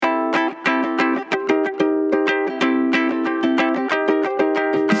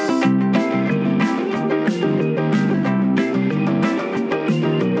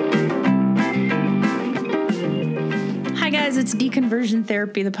Conversion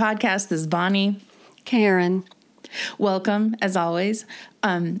Therapy, the podcast. This is Bonnie. Karen. Welcome, as always.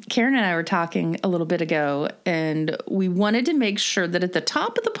 Karen and I were talking a little bit ago, and we wanted to make sure that at the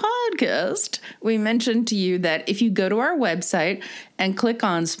top of the podcast, we mentioned to you that if you go to our website and click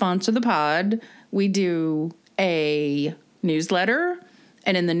on Sponsor the Pod, we do a newsletter.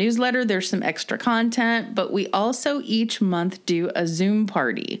 And in the newsletter, there's some extra content, but we also each month do a Zoom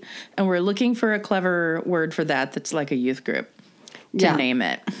party. And we're looking for a clever word for that that's like a youth group to name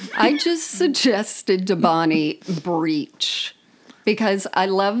it. I just suggested to Bonnie breach because I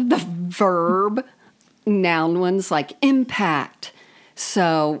love the verb noun ones like impact.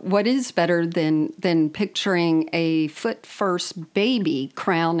 So what is better than picturing a foot first baby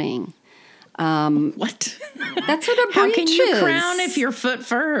crowning? What? That's what a breach is. How can you crown if you're foot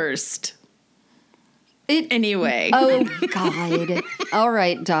first? Anyway. Oh, God. All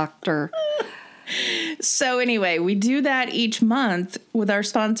right, doctor. So anyway, we do that each month with our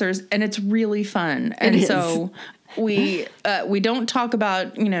sponsors, and it's really fun. And so we don't talk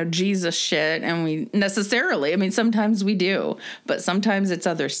about, Jesus shit, and we necessarily, sometimes we do, but sometimes it's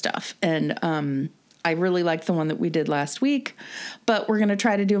other stuff. And I really liked the one that we did last week, but we're going to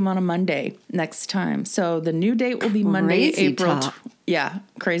try to do them on a Monday next time. So the new date will be Monday, crazy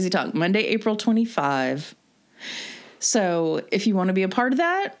talk. Monday, April 25. So if you want to be a part of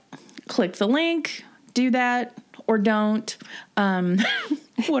that, click the link, do that, or don't.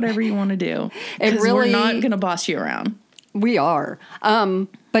 Whatever you want to do. Because we're not going to boss you around. We are.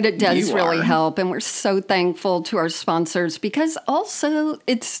 But it does really help. And we're so thankful to our sponsors because also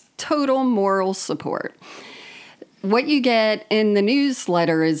it's total moral support. What you get in the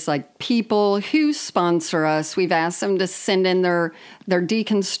newsletter is like people who sponsor us. We've asked them to send in their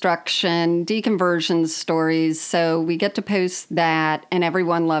deconversion stories. So we get to post that and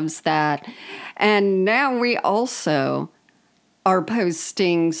everyone loves that. And now we also are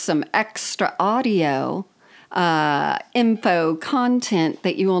posting some extra audio info content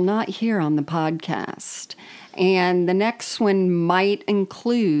that you will not hear on the podcast. And the next one might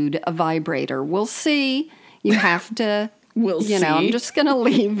include a vibrator. We'll see. You have to, see. I'm just going to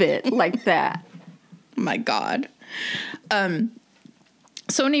leave it like that. My God.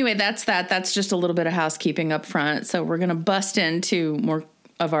 So anyway, that's that. That's just a little bit of housekeeping up front. So we're going to bust into more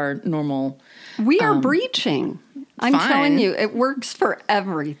of our normal. We are breaching. I'm telling you, it works for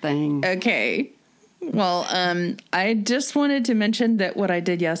everything. Okay. Well, I just wanted to mention that what I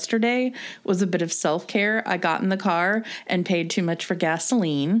did yesterday was a bit of self-care. I got in the car and paid too much for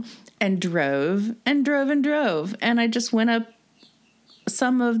gasoline and drove. And I just went up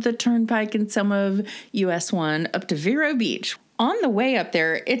some of the turnpike and some of US 1 up to Vero Beach. On the way up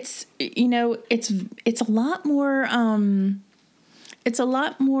there, it's a lot more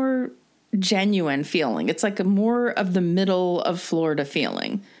genuine feeling. It's like a more of the middle of Florida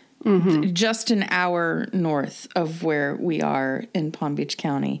feeling. Mm-hmm. Just an hour north of where we are in Palm Beach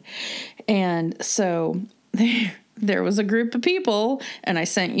County. And so there was a group of people, and I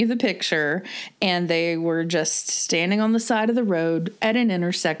sent you the picture, and they were just standing on the side of the road at an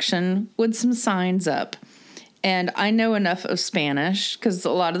intersection with some signs up. And I know enough of Spanish, because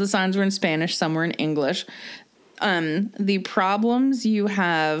a lot of the signs were in Spanish, some were in English. The problems you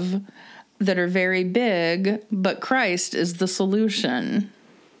have that are very big, but Christ is the solution.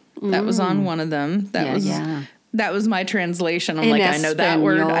 That was on one of them. That was my translation. I'm like, I know that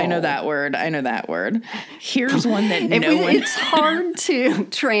word. I know that word. I know that word. Here's one that It's hard to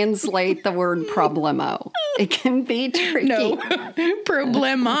translate the word problemo. It can be tricky. No,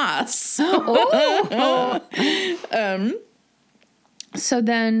 problemas. So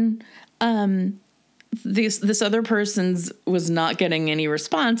then, this other person's was not getting any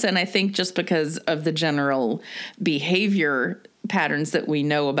response, and I think just because of the general behavior patterns that we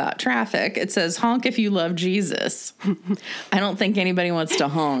know about traffic, it says honk if you love Jesus. I don't think anybody wants to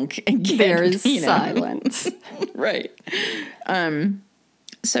honk and get, there's silence. Right.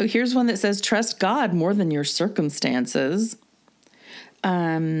 So here's one that says trust God more than your circumstances.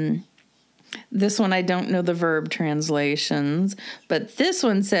 This one I don't know the verb translations, but this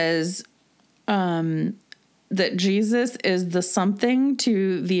one says that Jesus is the something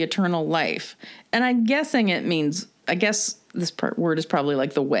to the eternal life. And I'm guessing it means, this word is probably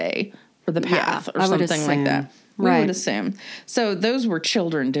like the way or the path or something like that. We would assume. So those were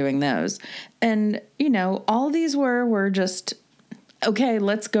children doing those. And, all these were just, okay,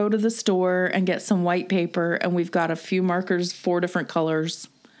 let's go to the store and get some white paper. And we've got a few markers, 4 different colors,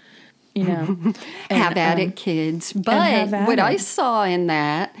 Have at it, kids. But what I saw in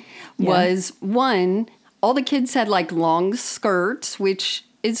that was, one, all the kids had like long skirts, which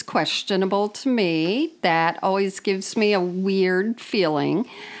is questionable to me. That always gives me a weird feeling.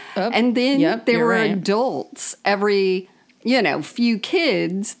 And then there were adults every, few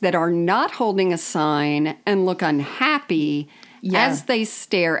kids that are not holding a sign and look unhappy as they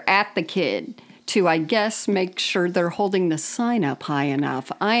stare at the kid to, I guess, make sure they're holding the sign up high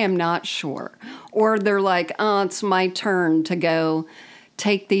enough. I am not sure. Or they're like, oh, it's my turn to go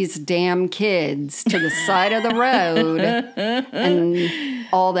take these damn kids to the side of the road and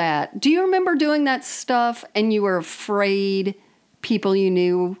all that. Do you remember doing that stuff and you were afraid people you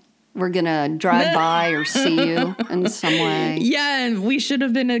knew were going to drive by or see you in some way? Yeah, and we should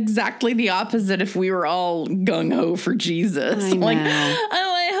have been exactly the opposite if we were all gung-ho for Jesus. I know. Like,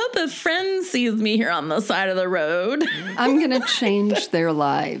 I hope a friend sees me here on the side of the road. I'm going to change their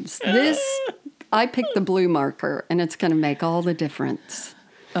lives. I picked the blue marker, and it's going to make all the difference.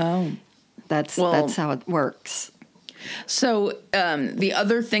 Oh. That's how it works. So the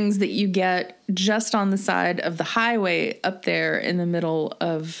other things that you get just on the side of the highway up there in the middle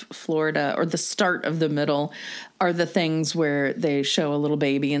of Florida, or the start of the middle, are the things where they show a little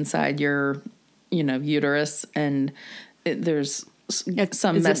baby inside your, uterus, and there's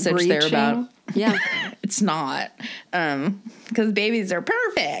some message there about... Yeah. It's not, because babies are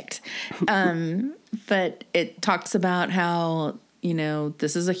perfect. But it talks about how,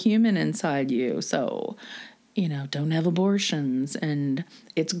 this is a human inside you, so... don't have abortions, and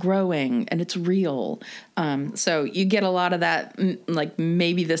it's growing and it's real. So you get a lot of that, like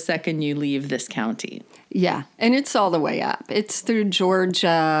maybe the second you leave this county. Yeah. And it's all the way up. It's through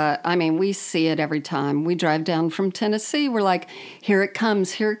Georgia. I mean, we see it every time we drive down from Tennessee. We're like, here it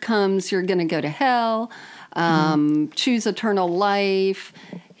comes. Here it comes. You're going to go to hell. Choose eternal life.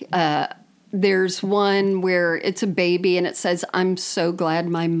 There's one where it's a baby and it says, I'm so glad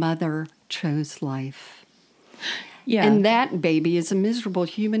my mother chose life. Yeah. And that baby is a miserable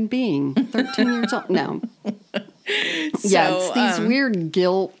human being, 13 years old. No. It's these weird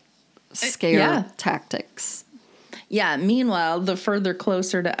guilt scare tactics. Yeah. Meanwhile, the further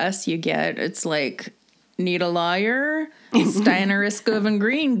closer to us you get, it's like, need a lawyer? Steiner, Iskov, and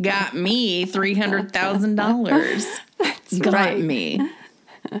Green got me $300,000. Got right. me.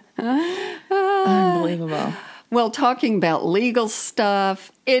 Unbelievable. Well, talking about legal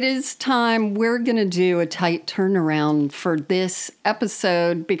stuff, it is time. We're going to do a tight turnaround for this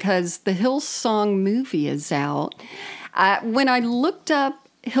episode because the Hillsong movie is out. When I looked up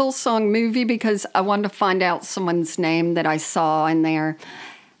Hillsong movie because I wanted to find out someone's name that I saw in there,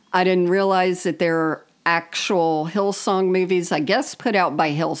 I didn't realize that there are actual Hillsong movies, I guess, put out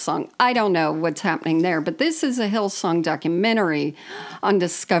by Hillsong. I don't know what's happening there, but this is a Hillsong documentary on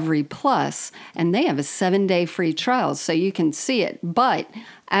Discovery Plus, and they have a 7-day free trial, so you can see it. But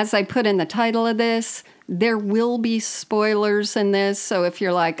as I put in the title of this, there will be spoilers in this, so if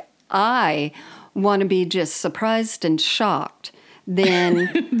you're like, I want to be just surprised and shocked, then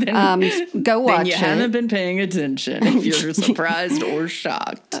go watch it. Then you haven't been paying attention if you're surprised or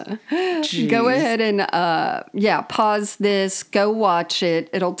shocked. Go ahead and, pause this, go watch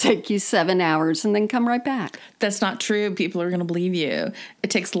it. It'll take you 7 hours and then come right back. That's not true. People are going to believe you. It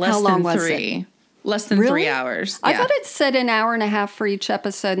takes less than 3. Less than 3 hours. I thought it said an hour and a half for each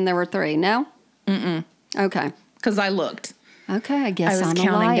episode and there were 3. No? Mm-mm. Okay. Because I looked. Okay, I guess I was I'm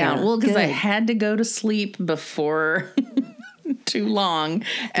counting a liar. down. Well, because I had to go to sleep before... too long,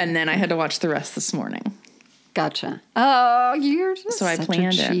 and then I had to watch the rest this morning. Gotcha. Oh, you're just so I such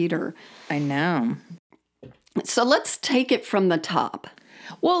planned a cheater. I know. So let's take it from the top.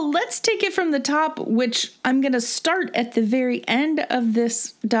 Well, let's take it from the top, which I'm going to start at the very end of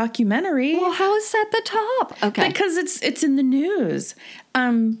this documentary. Well, how is that the top? Okay. Because it's in the news.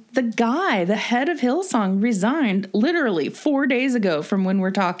 The guy, the head of Hillsong, resigned literally 4 days ago from when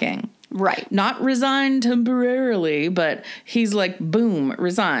we're talking. Right. Not resigned temporarily, but he's like, boom,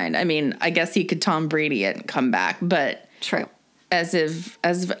 resigned. I mean, I guess he could Tom Brady it and come back, but... True. I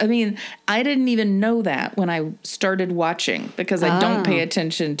didn't even know that when I started watching because I don't pay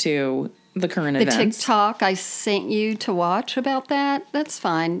attention to the current events. The TikTok I sent you to watch about that, that's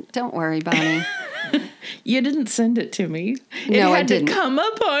fine. Don't worry, Bonnie. You didn't send it to me. No, I didn't. It had to come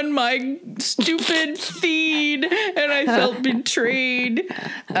up on my stupid feed, and I felt betrayed.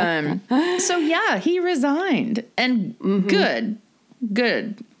 So, yeah, he resigned. And good.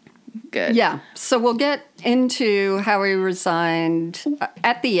 Yeah, so we'll get into how he resigned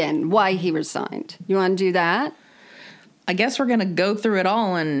at the end, why he resigned. You want to do that? I guess we're going to go through it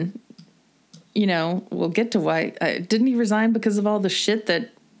all and, we'll get to why. Didn't he resign because of all the shit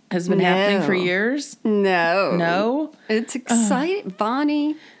that has been happening for years? No. No? It's exciting.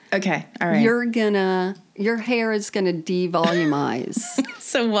 Bonnie, Okay. All right. Your hair is gonna devolumize.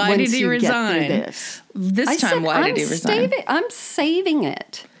 So why did he resign? This time, why did he resign? I'm saving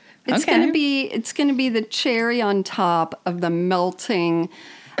it. It's gonna be the cherry on top of the melting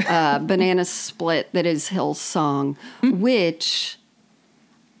banana split that is Hillsong, which.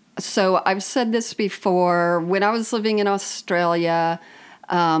 So I've said this before. When I was living in Australia,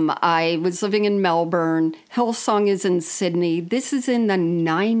 I was living in Melbourne. Hillsong is in Sydney. This is in the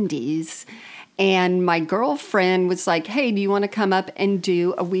 90s. And my girlfriend was like, hey, do you want to come up and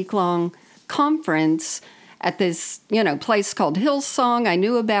do a week-long conference at this, place called Hillsong? I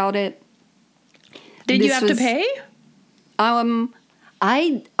knew about it. Did you have to pay?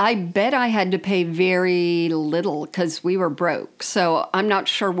 I bet I had to pay very little because we were broke. So I'm not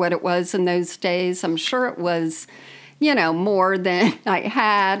sure what it was in those days. I'm sure it was, more than I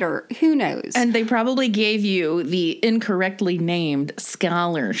had, or who knows. And they probably gave you the incorrectly named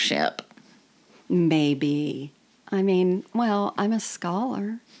scholarship. Maybe. I mean, well, I'm a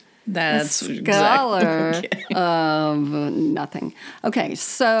scholar. That's a scholar exactly. of nothing. Okay,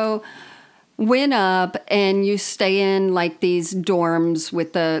 so went up, and you stay in like these dorms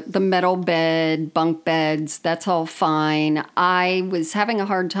with the metal bed, bunk beds. That's all fine. I was having a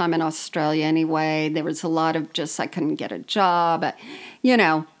hard time in Australia anyway. There was a lot of I couldn't get a job,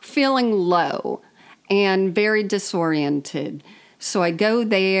 feeling low and very disoriented. So I go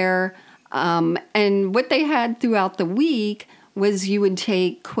there, and what they had throughout the week was you would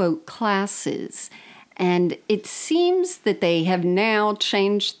take, quote, classes. And it seems that they have now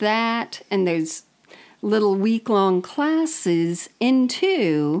changed that and those little week-long classes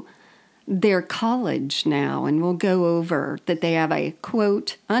into their college now. And we'll go over that they have a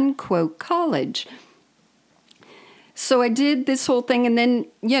quote, unquote college. So I did this whole thing, and then,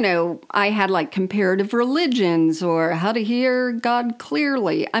 I had like comparative religions or how to hear God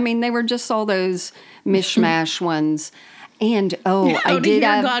clearly. I mean, they were just all those mishmash ones. And, I did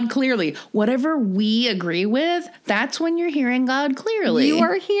hear God clearly. Whatever we agree with, that's when you're hearing God clearly. You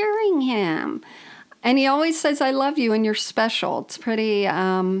are hearing him. And he always says, I love you and you're special. It's pretty,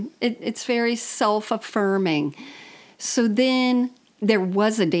 it's very self-affirming. So then there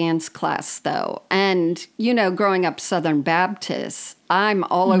was a dance class, though. And, growing up Southern Baptist, I'm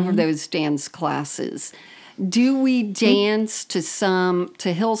all over those dance classes. Do we dance to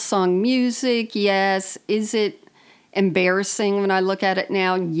Hillsong music? Yes. Is it embarrassing when I look at it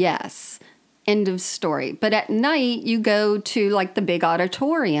now? Yes. End of story. But at night, you go to like the big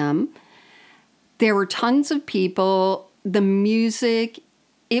auditorium. There were tons of people. The music,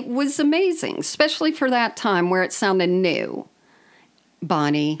 it was amazing, especially for that time where it sounded new.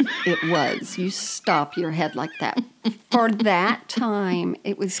 Bonnie, it was. You stop your head like that. For that time,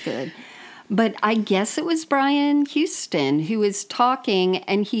 it was good. But I guess it was Brian Houston who was talking,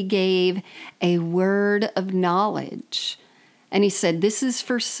 and he gave a word of knowledge. And he said, this is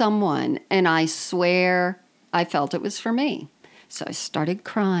for someone. And I swear I felt it was for me. So I started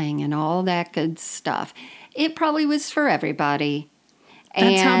crying and all that good stuff. It probably was for everybody.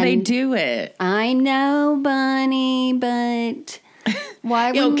 That's how they do it. I know, Bonnie, but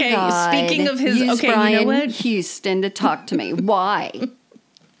why would God speaking of his, use Brian Houston to talk to me? Why?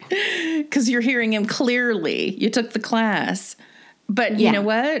 Because you're hearing him clearly. You took the class. But you know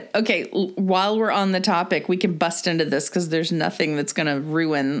what? Okay, while we're on the topic, we can bust into this because there's nothing that's going to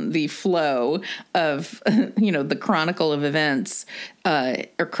ruin the flow of, the chronicle of events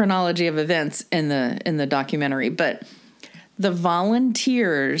or chronology of events in the documentary. But the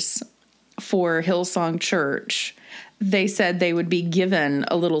volunteers for Hillsong Church, they said they would be given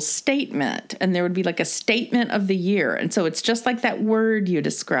a little statement, and there would be like a statement of the year. And so it's just like that word you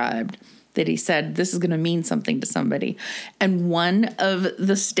described that he said, this is going to mean something to somebody. And one of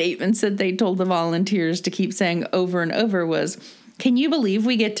the statements that they told the volunteers to keep saying over and over was, can you believe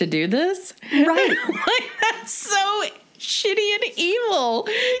we get to do this? Right. Like, that's so shitty and evil.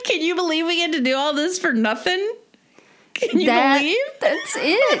 Can you believe we get to do all this for nothing? Can you believe? That's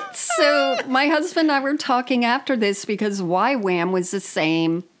it. So my husband and I were talking after this because YWAM was the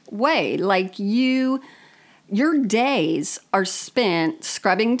same way. Like your days are spent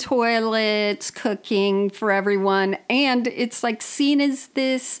scrubbing toilets, cooking for everyone, and it's like seen as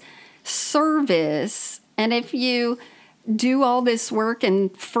this service. And if you do all this work in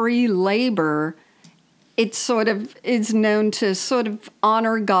free labor, it sort of is known to sort of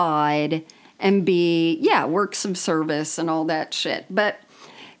honor God and be, works of service and all that shit. But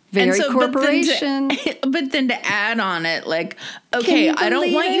corporation. But then to add on it, like, okay, I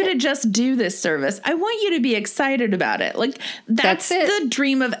don't want you to just do this service. I want you to be excited about it. Like, that's the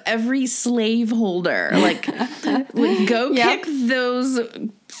dream of every slaveholder. Like, go kick those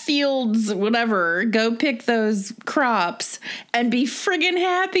fields, whatever. Go pick those crops and be friggin'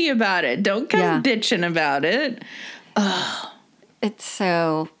 happy about it. Don't come bitching about it. It's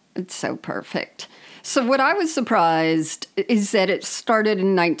so perfect. So what I was surprised is that it started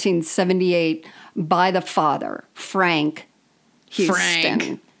in 1978 by the father, Frank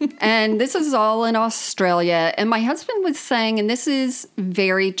Houston. And this is all in Australia. And my husband was saying, and this is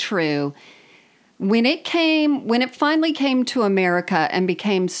very true, when it finally came to America and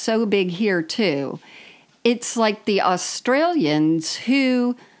became so big here too, it's like the Australians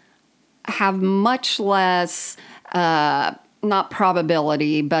who have much less, not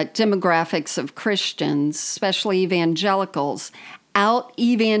probability, but demographics of Christians, especially evangelicals,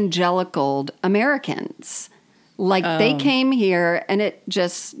 out-evangelicaled Americans. Like they came here and it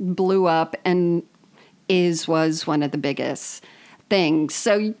just blew up and was one of the biggest things.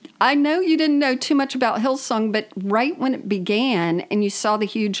 So I know you didn't know too much about Hillsong, but right when it began and you saw the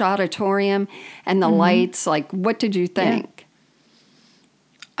huge auditorium and the lights, like what did you think?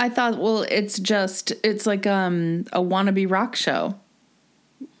 I thought, well, it's like a wannabe rock show.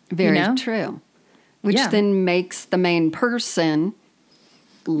 Very true. Which then makes the main person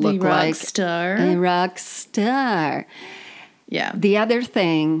look like a rock star. Yeah. The other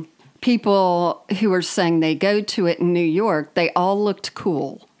thing, people who are saying they go to it in New York, they all looked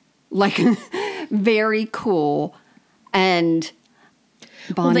cool. Like very cool. And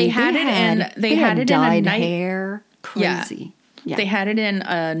Bonnie, they had it in dyed a night hair. Crazy. Yeah. They had it in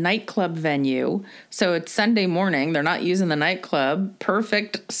a nightclub venue. So it's Sunday morning. They're not using the nightclub.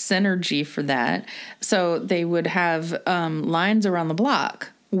 Perfect synergy for that. So they would have lines around the block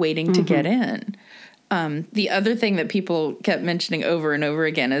waiting to get in. The other thing that people kept mentioning over and over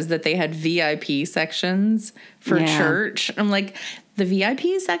again is that they had VIP sections for church. I'm like, the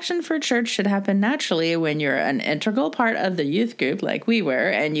VIP section for church should happen naturally when you're an integral part of the youth group like we were,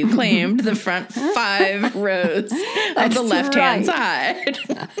 and you claimed the front 5 rows of the left-hand side.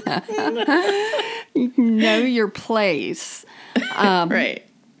 Know your place. Right.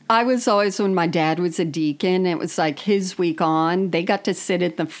 I was always, when my dad was a deacon, it was like his week on, they got to sit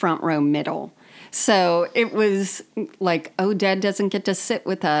in the front row middle. So it was like, oh, Dad doesn't get to sit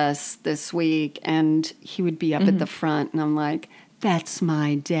with us this week. And he would be up at the front. And I'm like, that's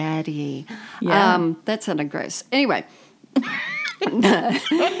my daddy. Yeah. That sounded gross. Anyway, the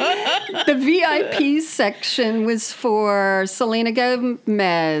VIP section was for Selena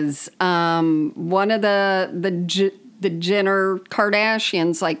Gomez, one of the Jenner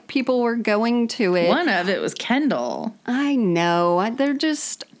Kardashians. Like, people were going to it. One of it was Kendall. I know. They're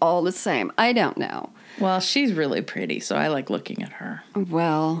just all the same. I don't know. Well, she's really pretty, so I like looking at her.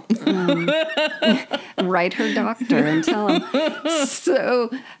 Well, write her doctor and tell him.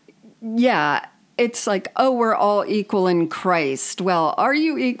 So, yeah, it's like, oh, we're all equal in Christ. Well, are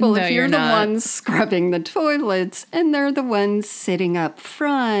you equal if you're the ones scrubbing the toilets and they're the ones sitting up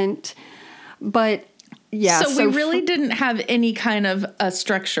front? But yeah, so we really didn't have any kind of a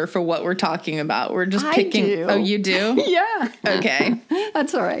structure for what we're talking about. We're just picking. Do. Oh, you do? Yeah. Okay.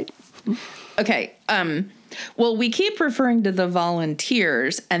 That's all right. Okay. Well, we keep referring to the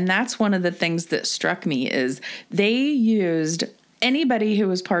volunteers, and that's one of the things that struck me is they used anybody who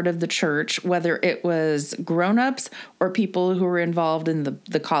was part of the church, whether it was grown-ups or people who were involved in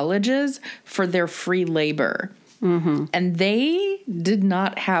the colleges, for their free labor. Mm-hmm. And they did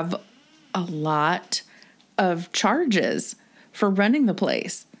not have a lot of charges for running the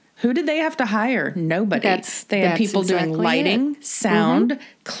place. Who did they have to hire? Nobody. They had people doing lighting, sound,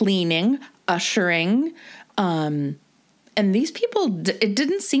 cleaning, ushering. And these people, it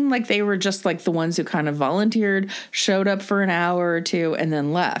didn't seem like they were just like the ones who kind of volunteered, showed up for an hour or two, and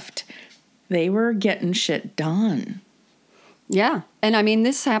then left. They were getting shit done. Yeah. And I mean,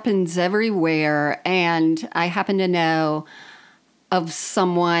 this happens everywhere. And I happen to know of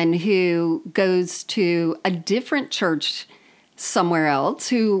someone who goes to a different church somewhere else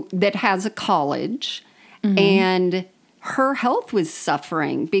that has a college, and her health was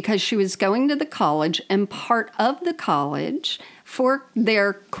suffering because she was going to the college, and part of the college for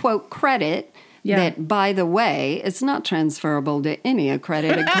their quote credit that, by the way, is not transferable to any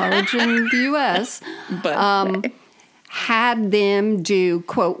accredited college in the U.S., but had them do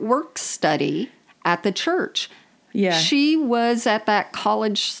quote work study at the church. Yeah. She was at that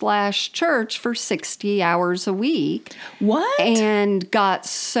college/church for 60 hours a week. What? And got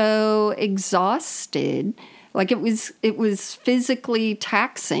so exhausted. Like, it was physically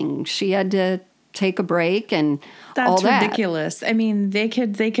taxing. She had to take a break and all that. That's ridiculous. I mean, they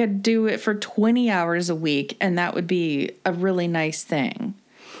could do it for 20 hours a week, and that would be a really nice thing.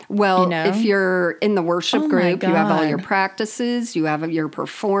 Well, You know? if you're in the worship Oh my group, you have all your God. practices, you have your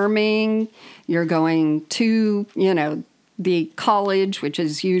performing, you're going to, the college, which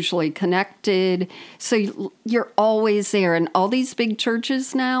is usually connected. So you're always there. And all these big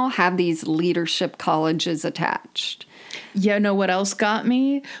churches now have these leadership colleges attached. You know what else got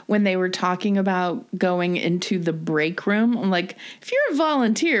me? When they were talking about going into the break room. I'm like, if you're a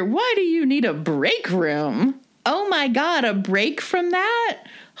volunteer, why do you need a break room? Oh my God, a break from that?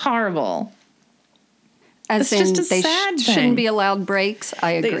 Horrible. As It's in, just a they sad shouldn't thing. be allowed breaks.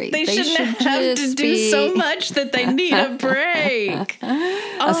 I agree. They shouldn't should have to just do be so much that they need a break.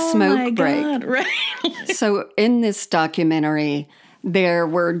 a smoke break. God, right. So in this documentary, there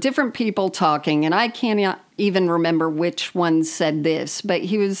were different people talking, and I can't even remember which one said this, but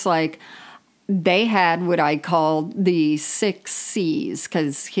he was like, they had what I call the 6 C's,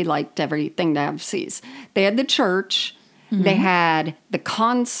 because he liked everything to have C's. They had the church, they had the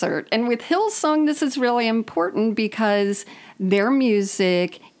concert, and with Hillsong, this is really important because their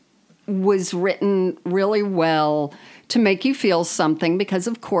music was written really well to make you feel something because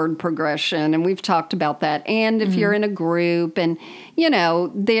of chord progression, and we've talked about that. And if you're in a group and,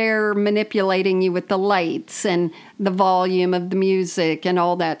 they're manipulating you with the lights and the volume of the music and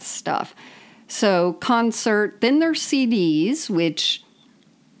all that stuff. So concert, then there's CDs, which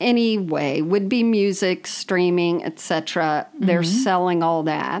anyway would be music, streaming, etc. They're selling all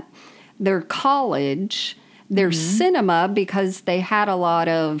that. Their college, their cinema, because they had a lot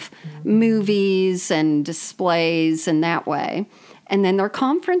of movies and displays and that way. And then their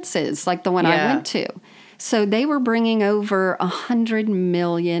conferences, like the one I went to. So they were bringing over $100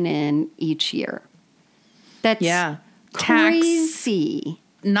 million in each year. That's crazy.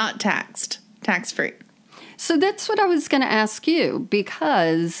 Not taxed. Tax-free. So that's what I was going to ask you,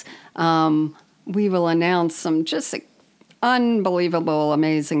 because we will announce some just unbelievable,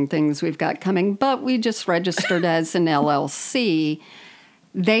 amazing things we've got coming. But we just registered as an LLC.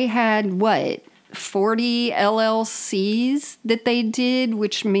 They had, 40 LLCs that they did,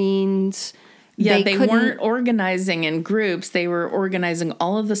 which means they weren't organizing in groups. They were organizing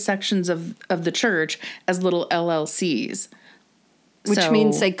all of the sections of the church as little LLCs. Which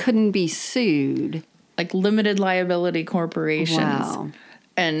means they couldn't be sued. Like limited liability corporations. Wow.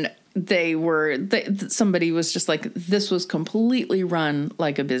 And somebody was just like, this was completely run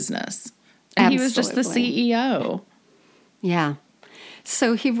like a business. And he was just the CEO. Yeah.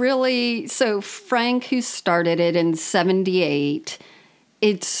 So Frank, who started it in 1978,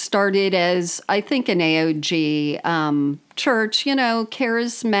 it started as, I think, an AOG church,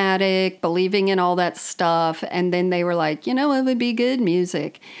 charismatic, believing in all that stuff. And then they were like, it would be good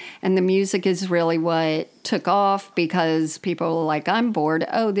music. And the music is really what took off, because people were like, I'm bored.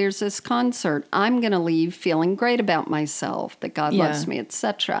 Oh, there's this concert. I'm going to leave feeling great about myself, that God loves me,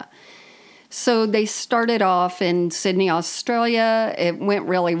 etc. So they started off in Sydney, Australia. It went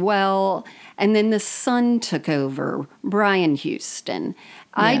really well. And then the son took over, Brian Houston.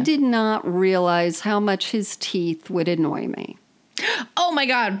 Yeah. I did not realize how much his teeth would annoy me. Oh my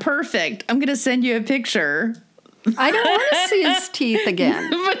God, perfect. I'm going to send you a picture. I don't want to see his teeth again.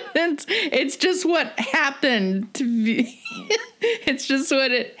 But it's just what happened to be. It's just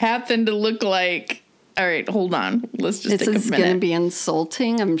what it happened to look like. All right, hold on. Let's just take a minute. This is going to be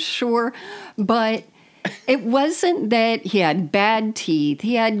insulting, I'm sure. But it wasn't that he had bad teeth.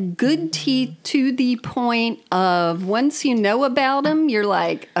 He had good teeth to the point of, once you know about him, you're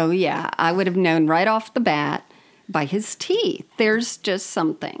like, oh yeah, I would have known right off the bat by his teeth. There's just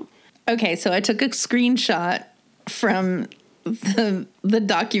something. Okay, so I took a screenshot from the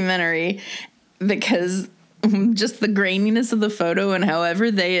documentary because just the graininess of the photo and however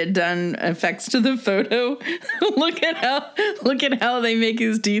they had done effects to the photo. Look at how they make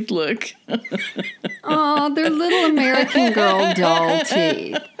his teeth look. Oh, they're little American Girl doll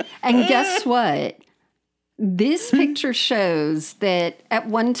teeth. And guess what? This picture shows that at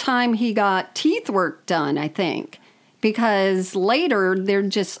one time he got teeth work done, I think, because later they're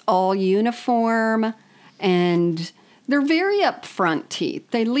just all uniform and they're very upfront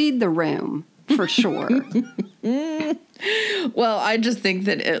teeth. They lead the room. For sure. Well, I just think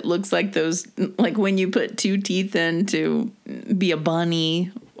that it looks like those, like when you put 2 teeth in to be a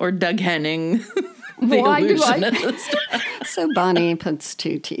bunny or Doug Henning. Why do I? So Bonnie puts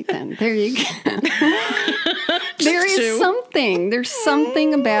 2 teeth in. There you go. There's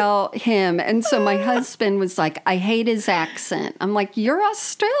something about him. And so my husband was like, I hate his accent. I'm like, you're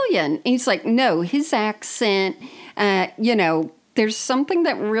Australian. And he's like, no, his accent, there's something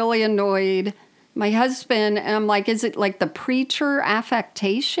that really annoyed my husband. And I'm like, is it like the preacher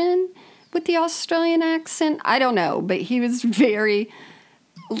affectation with the Australian accent? I don't know. But he was very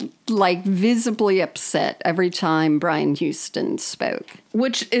like visibly upset every time Brian Houston spoke.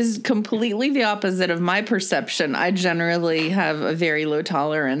 Which is completely the opposite of my perception. I generally have a very low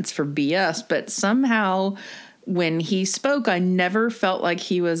tolerance for BS, but somehow when he spoke, I never felt like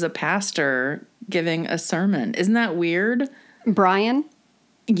he was a pastor giving a sermon. Isn't that weird? Brian?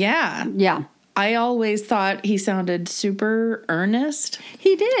 Yeah. Yeah. I always thought he sounded super earnest.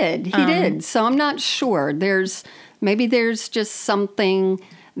 He did. He did. So I'm not sure. Maybe there's just something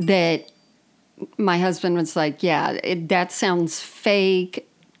that my husband was like, yeah, that sounds fake,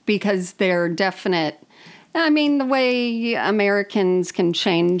 because they're definite. I mean, the way Americans can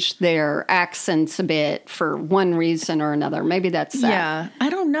change their accents a bit for one reason or another. Maybe that's that. Yeah. I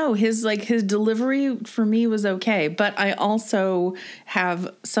don't know. His delivery for me was okay, but I also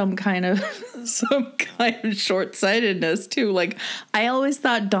have some kind of short-sightedness too. Like, I always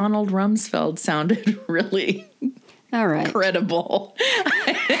thought Donald Rumsfeld sounded really all right, credible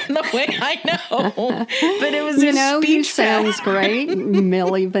in the way I know, but it was his he speech sounds great.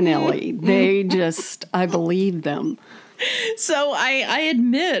 Milli Vanilli, I believe them. So I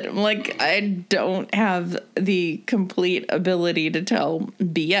admit, like, I don't have the complete ability to tell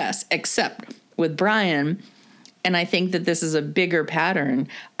BS, except with Brian. And I think that this is a bigger pattern.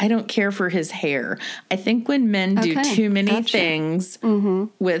 I don't care for his hair. I think when men do too many things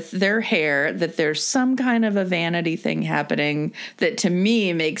with their hair, that there's some kind of a vanity thing happening that to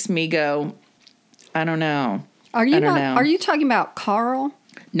me makes me go, I don't know. Are you talking about Carl?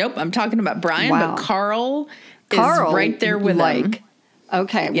 Nope, I'm talking about Brian, wow. But Carl is right there with him.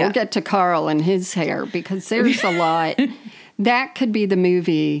 Okay, we'll get to Carl and his hair, because there's a lot. That could be the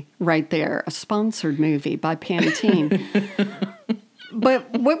movie right there, a sponsored movie by Pantene. But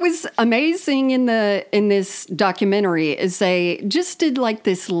what was amazing in this documentary is they just did like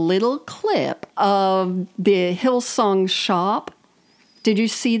this little clip of the Hillsong shop. Did you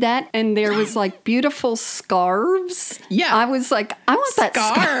see that? And there was like beautiful scarves. Yeah. I was like, I want that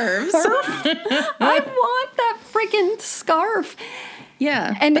scarf. I want that freaking scarf.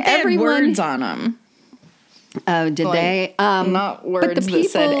 Yeah. And but they everyone had words on them. Oh, did they? Not words that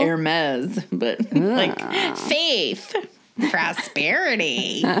said Hermes, but like faith,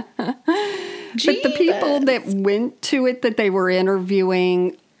 prosperity. But the people that went to it that they were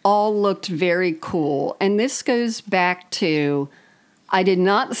interviewing all looked very cool. And this goes back to, I did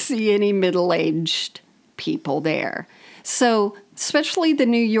not see any middle-aged people there. So especially the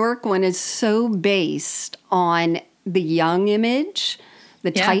New York one is so based on the young image, the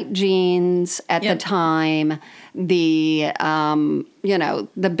tight jeans at the time, the,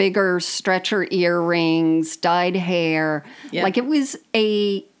 the bigger stretcher earrings, dyed hair. Yep. Like it was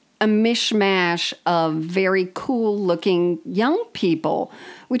a mishmash of very cool looking young people,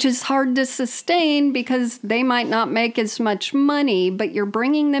 which is hard to sustain because they might not make as much money, but you're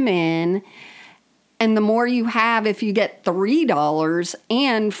bringing them in. And the more you have, if you get $3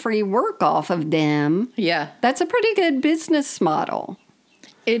 and free work off of them, that's a pretty good business model.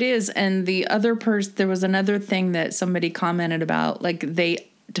 It is. And the other there was another thing that somebody commented about, like they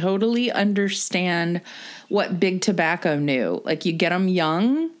totally understand what big tobacco knew. Like you get them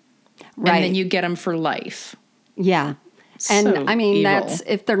young, and then you get them for life. Yeah. And I mean, that's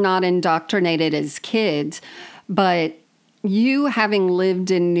if they're not indoctrinated as kids, but you having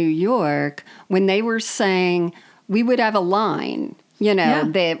lived in New York, when they were saying we would have a line,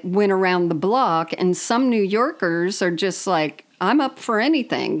 that went around the block, and some New Yorkers are just like, I'm up for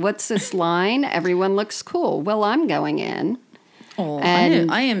anything. What's this line? Everyone looks cool. Well, I'm going in. Oh,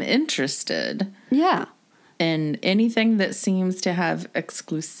 and I am interested. Yeah. In anything that seems to have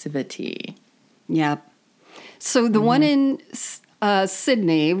exclusivity. Yep. So the one in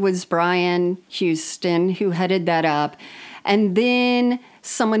Sydney was Brian Houston, who headed that up. And then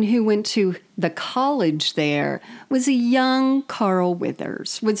someone who went to the college there was a young Carl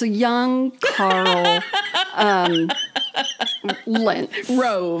Withers, was a young Carl Lentz.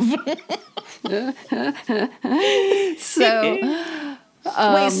 Rove. So...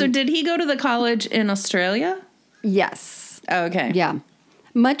 wait, so did he go to the college in Australia? Yes. Oh, okay. Yeah.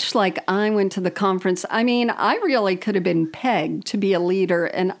 Much like I went to the conference. I mean, I really could have been pegged to be a leader,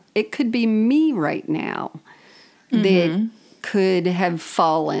 and it could be me right now that could have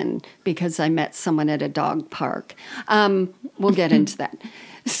fallen because I met someone at a dog park. We'll get into that.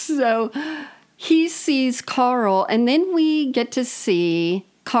 So he sees Carl, and then we get to see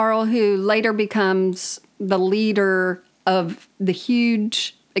Carl, who later becomes the leader of the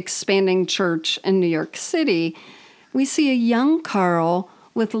huge expanding church in New York City. We see a young Carl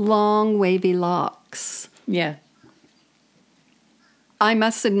with long wavy locks. Yeah. I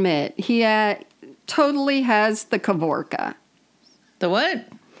must admit, he totally has the Kavorka. The what?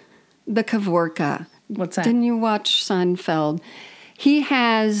 the Kavorka. What's that? Didn't you watch Seinfeld? He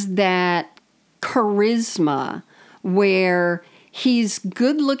has that charisma where he's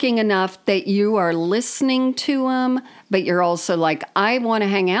good looking enough that you are listening to him, but you're also like, I want to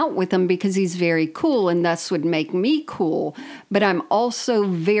hang out with him because he's very cool and thus would make me cool. But I'm also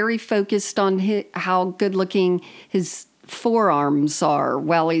very focused on how good looking his forearms are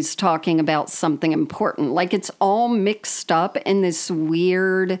while he's talking about something important. Like it's all mixed up in this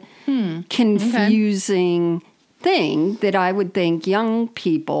weird, confusing thing that I would think young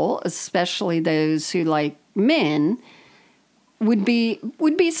people, especially those who like men, would be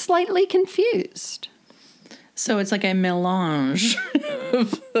slightly confused. So it's like a melange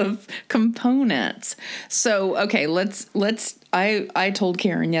of components. So, okay, I told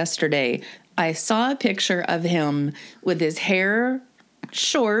Karen yesterday, I saw a picture of him with his hair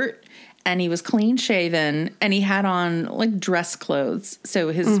short and he was clean shaven and he had on like dress clothes. So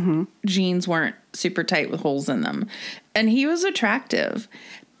his jeans weren't super tight with holes in them. And he was attractive.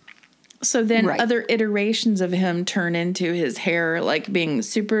 So then other iterations of him turn into his hair like being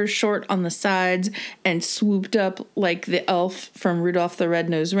super short on the sides and swooped up like the elf from Rudolph the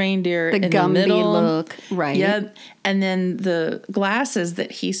Red-Nosed Reindeer in the middle. Look, right. Yep. And then the glasses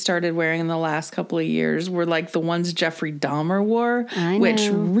that he started wearing in the last couple of years were like the ones Jeffrey Dahmer wore, which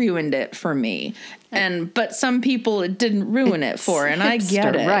ruined it for me. But some people it didn't ruin it for, and I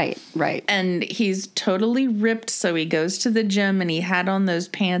get it. Right. And he's totally ripped, so he goes to the gym and he had on those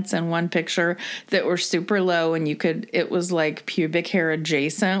pants in one picture that were super low and it was like pubic hair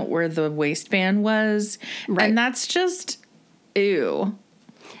adjacent where the waistband was. Right. And that's just, ew.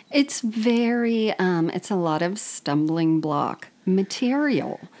 It's very, it's a lot of stumbling block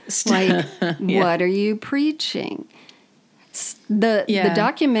material. Like, what are you preaching? The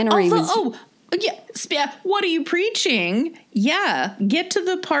documentary was... Yeah, what are you preaching? Yeah, get to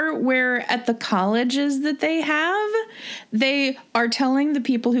the part where at the colleges that they are telling the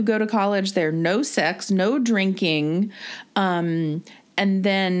people who go to college there no sex, no drinking, and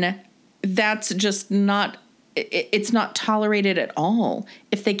then that's just not, it's not tolerated at all.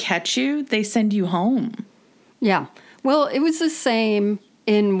 If they catch you, they send you home. Yeah, well, it was the same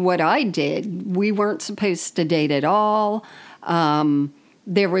in what I did. We weren't supposed to date at all.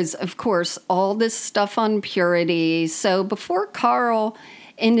 There was, of course, all this stuff on purity. So before Carl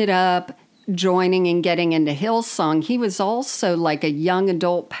ended up joining and getting into Hillsong, he was also like a young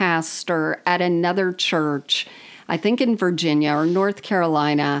adult pastor at another church, I think in Virginia or North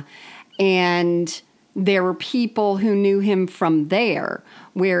Carolina. And there were people who knew him from there,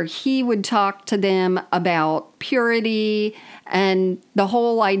 where he would talk to them about purity. And the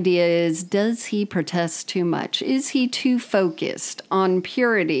whole idea is, does he protest too much? Is he too focused on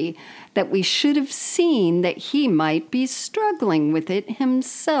purity that we should have seen that he might be struggling with it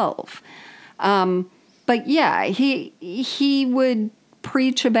himself? But yeah, he would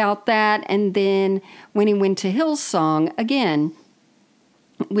preach about that. And then when he went to Hillsong, again,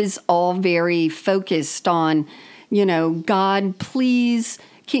 was all very focused on, God, please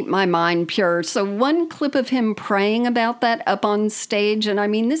keep my mind pure. So one clip of him praying about that up on stage, and I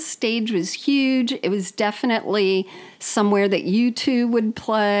mean, this stage was huge. It was definitely somewhere that U2 would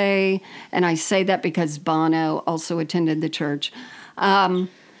play. And I say that because Bono also attended the church. But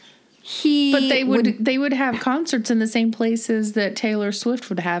they would have concerts in the same places that Taylor Swift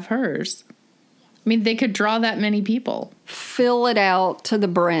would have hers. I mean, they could draw that many people. Fill it out to the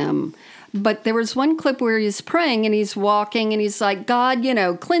brim. But there was one clip where he's praying and he's walking and he's like, God,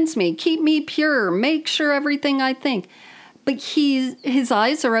 cleanse me, keep me pure, make sure everything I think. But his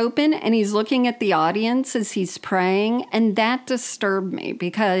eyes are open and he's looking at the audience as he's praying. And that disturbed me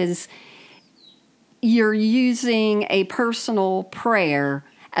because you're using a personal prayer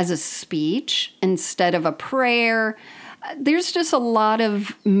as a speech instead of a prayer. There's just a lot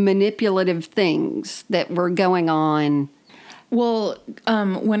of manipulative things that were going on. Well,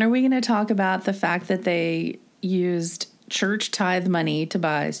 when are we going to talk about the fact that they used church tithe money to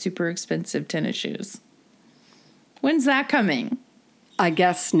buy super expensive tennis shoes? When's that coming? I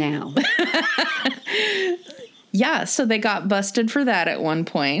guess now. Yeah, so they got busted for that at one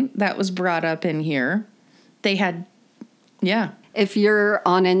point. That was brought up in here. They had, yeah. If you're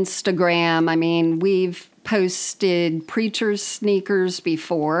on Instagram, I mean, we've posted preacher's sneakers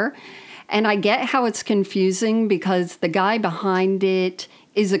before. And I get how it's confusing because the guy behind it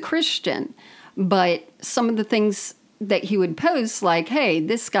is a Christian. But some of the things that he would post, like, hey,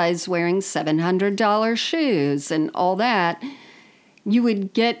 this guy's wearing $700 shoes and all that, you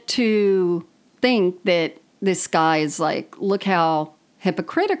would get to think that this guy is like, look how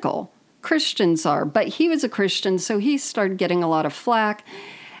hypocritical Christians are. But he was a Christian, so he started getting a lot of flack.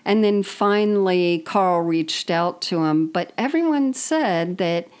 And then finally, Carl reached out to him. But everyone said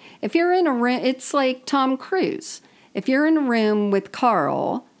that if you're in a room, it's like Tom Cruise. If you're in a room with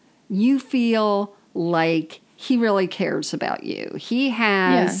Carl, you feel like he really cares about you. He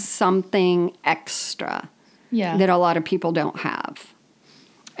has something extra that a lot of people don't have.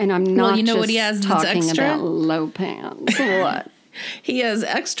 And I'm not what he has talking extra? about low pants. What? He has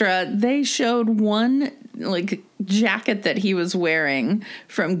extra. They showed one jacket that he was wearing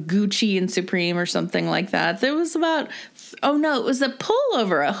from Gucci and Supreme or something like that. There was about, it was a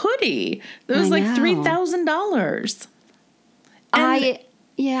pullover, a hoodie. That was like $3,000.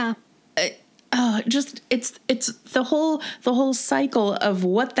 It's the whole cycle of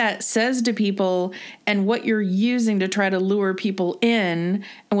what that says to people and what you're using to try to lure people in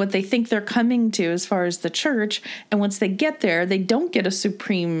and what they think they're coming to as far as the church. And once they get there, they don't get a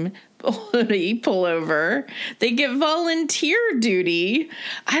Supreme hoodie pullover. They get volunteer duty.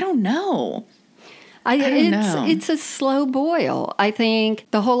 I don't know. It's a slow boil. I think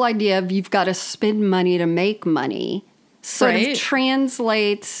the whole idea of you've got to spend money to make money sort of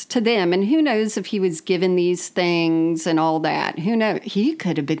translates to them. And who knows if he was given these things and all that. Who knows? He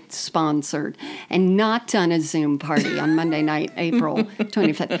could have been sponsored and not done a Zoom party on Monday night, April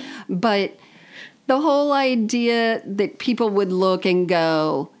 25th. But the whole idea that people would look and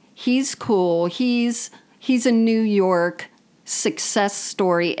go, he's cool, he's a New York success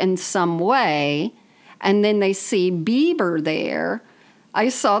story in some way, and then they see Bieber there. I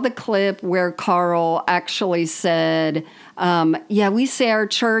saw the clip where Carl actually said, we say our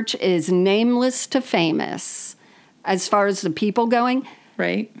church is nameless to famous as far as the people going.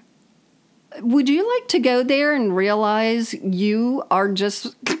 Right. Would you like to go there and realize you are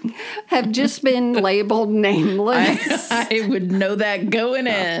have just been labeled nameless? I would know that going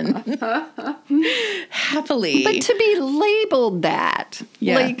in. Happily. But to be labeled that,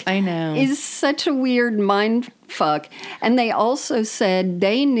 I know, is such a weird mind fuck. And they also said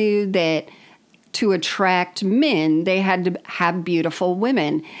they knew that to attract men, they had to have beautiful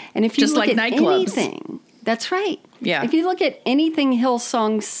women. And if you just look like at nightclubs. anything, that's right. Yeah. If you look at anything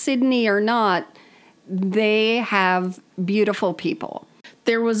Hillsong, Sydney or not, they have beautiful people.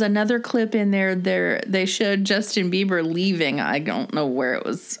 There was another clip in there. They showed Justin Bieber leaving. I don't know where it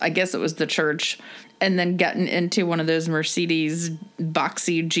was. I guess it was the church, and then getting into one of those Mercedes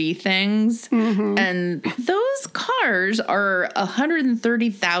boxy G things. Mm-hmm. And those cars are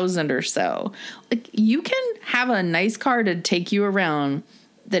 $130,000 or so. Like, you can have a nice car to take you around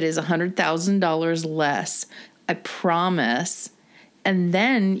that is $100,000 less. I promise. And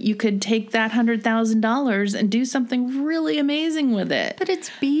then you could take that $100,000 and do something really amazing with it. But it's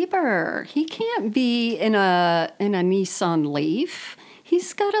Bieber. He can't be in a Nissan Leaf.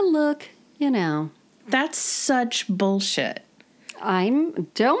 He's got to look, That's such bullshit.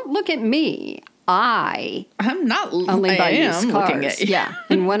 Don't look at me. I'm not only buy these cars. Looking at you. Yeah,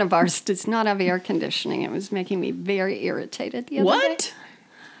 and one of ours does not have air conditioning. It was making me very irritated the other day. What?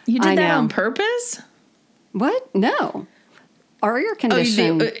 You did that on purpose? What? No. Our air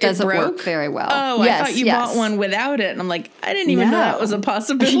conditioning doesn't work very well. Oh, yes, I thought you bought one without it. And I'm like, I didn't even know that was a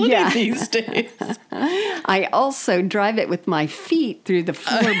possibility these days. I also drive it with my feet through the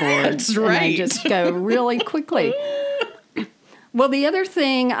floorboards. That's right. And I just go really quickly. Well, the other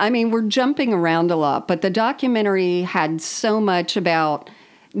thing, we're jumping around a lot, but the documentary had so much about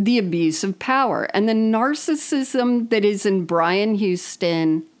the abuse of power and the narcissism that is in Brian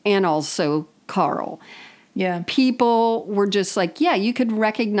Houston and also Carl. Yeah. People were just like, you could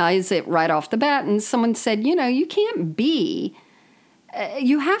recognize it right off the bat. And someone said, you can't be,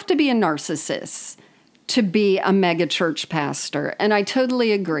 you have to be a narcissist to be a mega church pastor. And I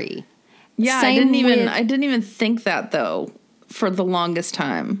totally agree. Yeah, I didn't even think that, though, for the longest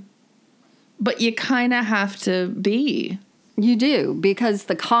time. But you kind of have to be. You do, because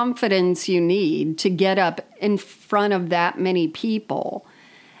the confidence you need to get up in front of that many people.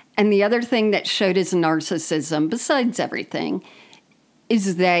 And the other thing that showed his narcissism, besides everything,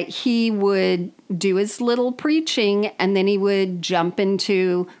 is that he would do his little preaching and then he would jump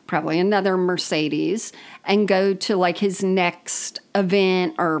into probably another Mercedes and go to like his next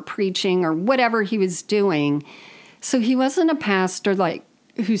event or preaching or whatever he was doing. So he wasn't a pastor like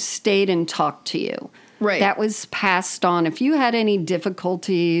who stayed and talked to you. Right. That was passed on. If you had any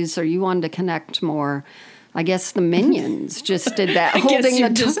difficulties or you wanted to connect more, I guess the Minions just did that, holding a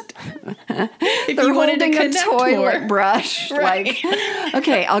toilet more. Brush. Right. Like,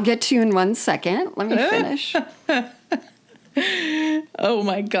 okay, I'll get to you in 1 second. Let me finish. Oh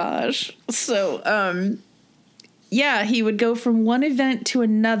my gosh. So, he would go from one event to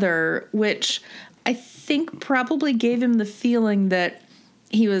another, which I think probably gave him the feeling that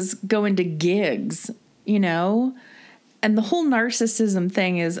he was going to gigs, you know? And the whole narcissism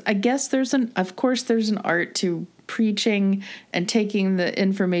thing is, I guess of course there's an art to preaching and taking the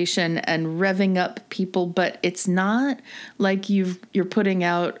information and revving up people, but it's not like you're putting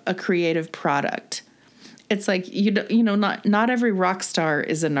out a creative product. It's like, not every rock star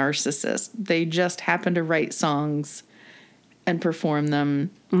is a narcissist. They just happen to write songs and perform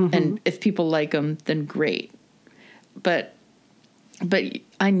them. Mm-hmm. And if people like them, then great. But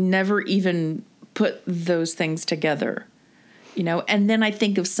I never even put those things together, and then I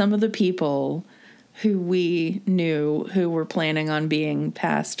think of some of the people who we knew who were planning on being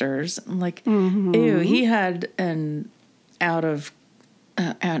pastors. I'm like, ew, he had a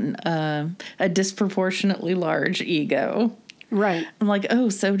disproportionately large ego. Right. I'm like, oh,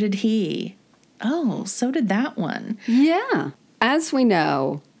 so did he. Oh, so did that one. Yeah. As we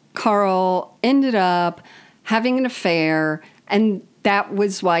know, Carl ended up having an affair, and that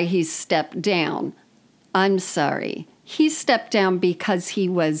was why he stepped down. I'm sorry. He stepped down because he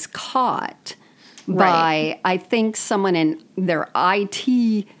was caught by, I think, someone in their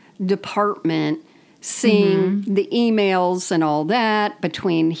IT department seeing the emails and all that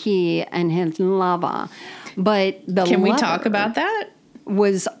between he and his lover. But Can we talk about that?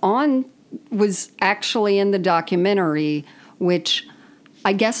 Was actually in the documentary, which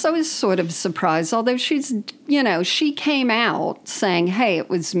I guess I was sort of surprised, although she came out saying, hey, it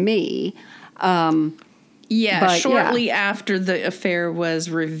was me. Shortly after the affair was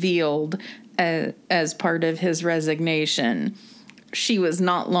revealed as part of his resignation, she was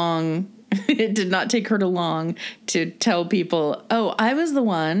not long. It did not take her too long to tell people, oh, I was the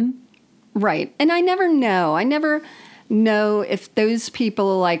one. Right. And I never know if those people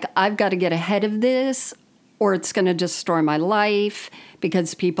are like, I've got to get ahead of this, or it's going to destroy my life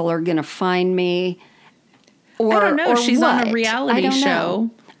because people are going to find me. Or, I don't know. She's what? On a reality show.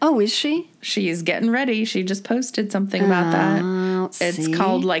 Know. Oh, is she? She's getting ready. She just posted something about that. It's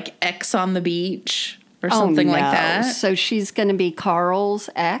called like X on the Beach or something like that. So she's going to be Carl's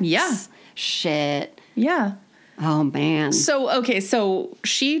ex? Yeah. Shit. Yeah. Oh, man. So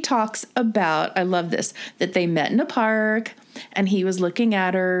she talks about, I love this, that they met in a park and he was looking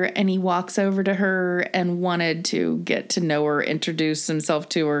at her and he walks over to her and wanted to get to know her, introduce himself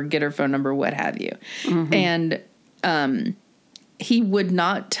to her, get her phone number, what have you. Mm-hmm. And he would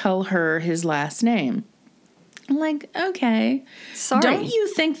not tell her his last name. I'm like, okay. Sorry. Don't you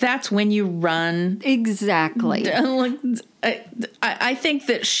think that's when you run? Exactly. I think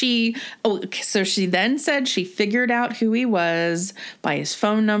that so she then said she figured out who he was by his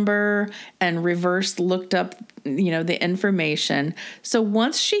phone number and reverse looked up, the information. So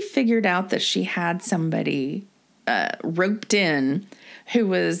once she figured out that she had somebody roped in who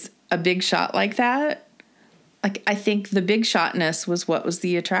was a big shot like that, I think the big shotness was what was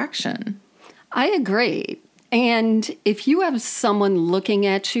the attraction. I agree. And if you have someone looking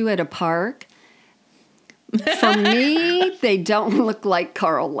at you at a park, for me, they don't look like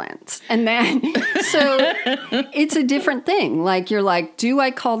Carl Lentz. And then, so it's a different thing. Like, you're like, do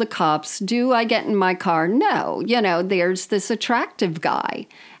I call the cops? Do I get in my car? No. There's this attractive guy.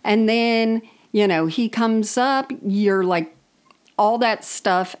 And then, he comes up, you're like, all that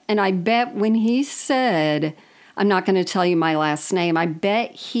stuff. And I bet when he said, I'm not going to tell you my last name, I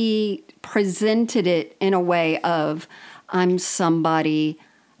bet he presented it in a way of, I'm somebody,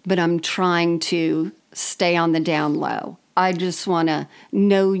 but I'm trying to stay on the down low. I just want to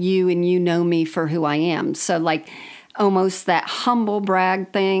know you and you know me for who I am. So like almost that humble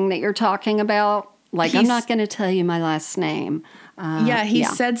brag thing that you're talking about. Like, I'm not going to tell you my last name. He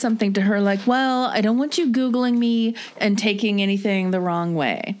said something to her like, well, I don't want you Googling me and taking anything the wrong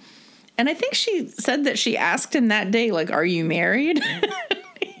way. And I think she said that she asked him that day, like, are you married?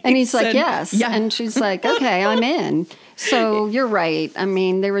 And he's like, yes. Yeah. And she's like, okay, I'm in. So you're right. I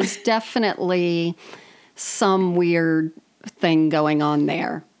mean, there was definitely some weird thing going on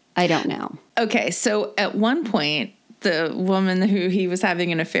there. I don't know. Okay, so at one point, the woman who he was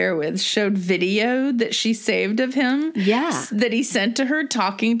having an affair with showed video that she saved of him. Yeah. That he sent to her,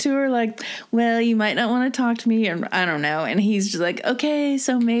 talking to her like, well, you might not want to talk to me. And I don't know. And he's just like, okay,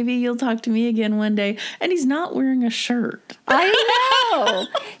 so maybe you'll talk to me again one day. And he's not wearing a shirt. I know.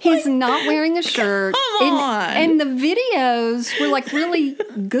 He's not wearing a shirt. Come on. And the videos were like really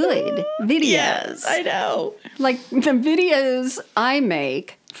good videos. Yes, I know. Like the videos I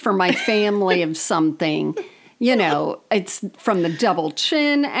make for my family of something. It's from the double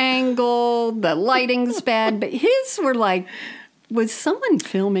chin angle, the lighting's bad, but his were like was someone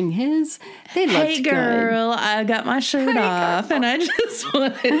filming his? They looked Hey girl, I got my shirt off and I just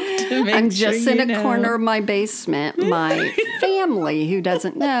wanted to make I'm sure just in you a know. corner of my basement. My family, who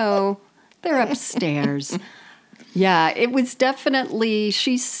doesn't know, they're upstairs. Yeah, it was definitely,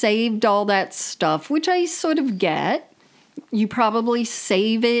 she saved all that stuff, which I sort of get. You probably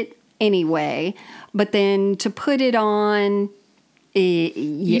save it anyway, but then to put it on,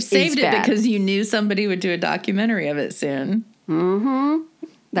 You saved it because you knew somebody would do a documentary of it soon.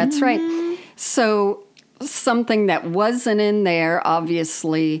 That's right. So something that wasn't in there,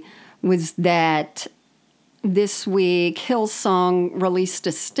 obviously, was that this week Hillsong released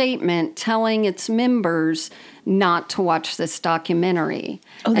a statement telling its members not to watch this documentary.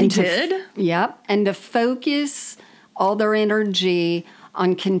 Oh, they did? Yep. And to focus all their energy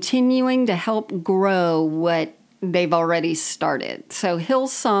on continuing to help grow what they've already started. So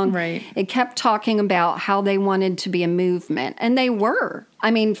Hillsong, Right. it kept talking about how they wanted to be a movement. And they were.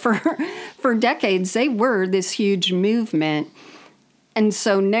 I mean, for decades, they were this huge movement. And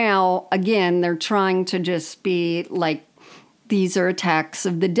so now, again, they're trying to just be like, these are attacks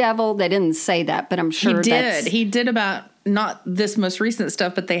of the devil. They didn't say that, but I'm sure He did about not this most recent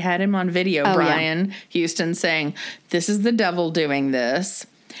stuff, but they had him on video, Brian Houston, saying, this is the devil doing this.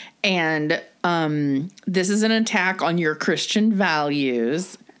 And this is an attack on your Christian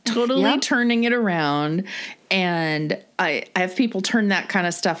values, totally turning it around. And I have people turn that kind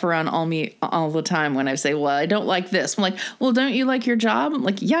of stuff around on me all the time when I say, well, I don't like this. I'm like, well, don't you like your job? I'm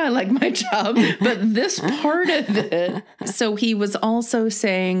like, yeah, I like my job, but this part of it. So he was also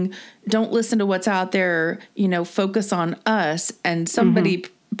saying, don't listen to what's out there, focus on us. And somebody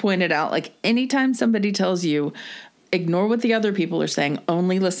pointed out, like, anytime somebody tells you, ignore what the other people are saying,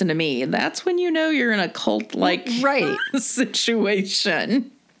 only listen to me, that's when you know you're in a cult-like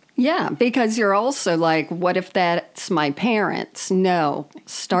situation. Yeah, because you're also like, what if that's my parents? No,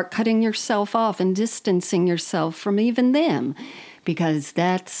 start cutting yourself off and distancing yourself from even them, because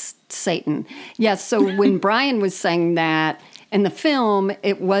that's Satan. Yeah, so when Brian was saying that in the film,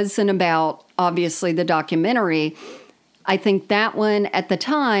 it wasn't about, obviously, the documentary. I think that one at the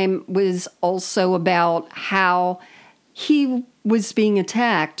time was also about how he was being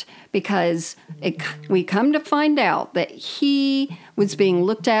attacked, because we come to find out that he was being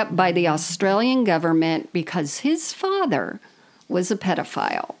looked at by the Australian government because his father was a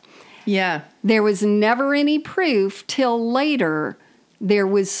pedophile. Yeah. There was never any proof till later. There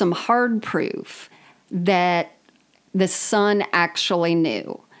was some hard proof that the son actually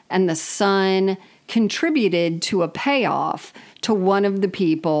knew, and the son contributed to a payoff to one of the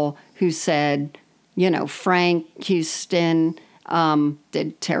people who said, Frank Houston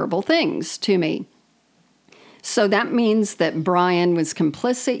did terrible things to me. So that means that Brian was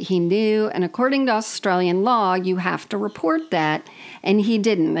complicit. He knew. And according to Australian law, you have to report that. And he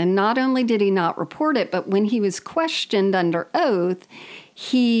didn't. And not only did he not report it, but when he was questioned under oath,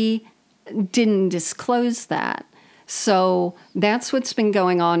 he didn't disclose that. So that's what's been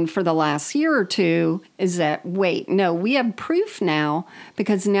going on for the last year or two, is that, wait, no, we have proof now,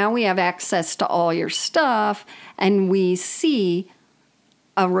 because now we have access to all your stuff, and we see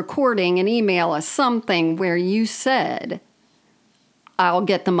a recording, an email, or something where you said, I'll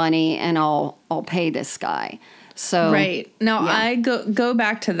get the money and I'll pay this guy. So right. Now, I go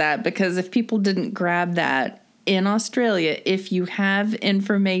back to that, because if people didn't grab that, in Australia, if you have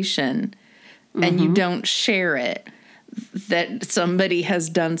information and you don't share it, that somebody has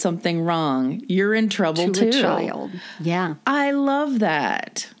done something wrong, you're in trouble too. To a child. Yeah. I love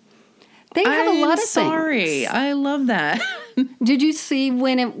that. They have a lot of sorry. things. I love that. Did you see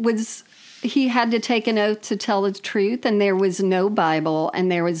when it was, he had to take an oath to tell the truth, and there was no Bible, and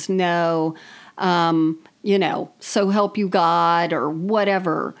there was no, so help you God or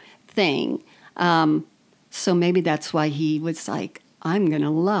whatever thing. So maybe that's why he was like, I'm going to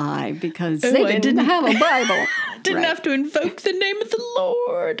lie, because they didn't have a Bible. Didn't have to invoke the name of the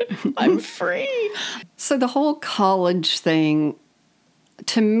Lord. I'm free. So the whole college thing,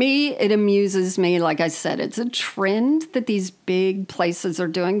 to me, it amuses me. Like I said, it's a trend that these big places are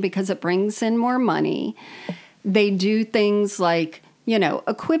doing because it brings in more money. They do things like,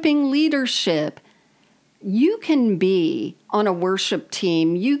 equipping leadership. You can be on a worship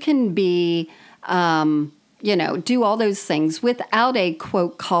team. You can be, do all those things without a,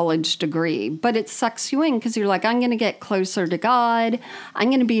 quote, college degree. But it sucks you in because you're like, I'm going to get closer to God. I'm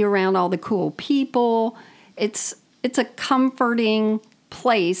going to be around all the cool people. It's a comforting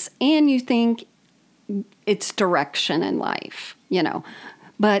place, and you think it's direction in life,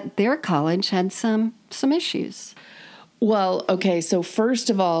 But their college had some issues. Well, okay, so first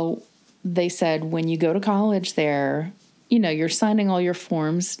of all, they said when you go to college there, you're signing all your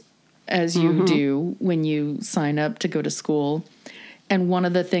forms as you do when you sign up to go to school. And one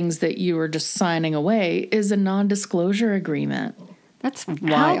of the things that you are just signing away is a non-disclosure agreement. That's wild.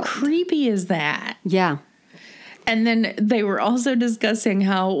 How creepy is that? Yeah. And then they were also discussing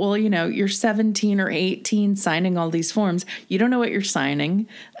how, well, you're 17 or 18 signing all these forms. You don't know what you're signing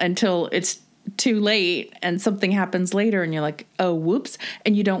until it's too late and something happens later and you're like, oh, whoops.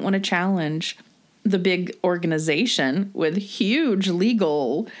 And you don't want to challenge the big organization with huge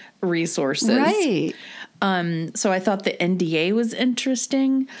legal resources. Right. So I thought the NDA was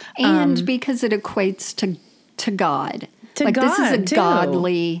interesting. And because it equates to God. This is a too.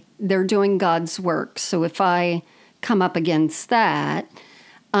 godly, they're doing God's work. So if I come up against that,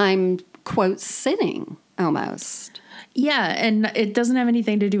 I'm, quote, sinning almost. Yeah, and it doesn't have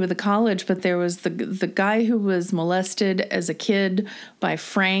anything to do with the college, but there was the guy who was molested as a kid by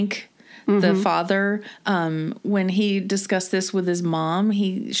Frank, the father. When he discussed this with his mom,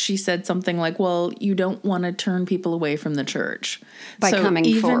 she said something like, well, you don't want to turn people away from the church. By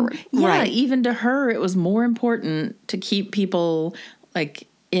coming forward. Yeah, right. Even to her, it was more important to keep people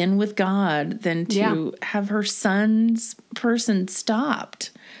in with God than to have her son's person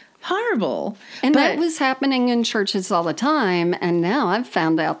stopped. Horrible. And that was happening in churches all the time. And now I've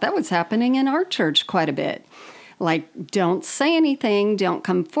found out that was happening in our church quite a bit. Don't say anything, don't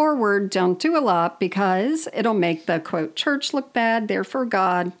come forward, don't do a lot because it'll make the, quote, church look bad, therefore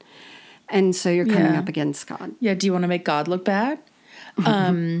God. And so you're coming up against God. Yeah, do you want to make God look bad?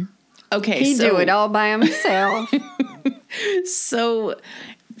 Okay, He'd do it all by himself. So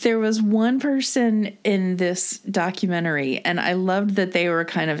there was one person in this documentary, and I loved that they were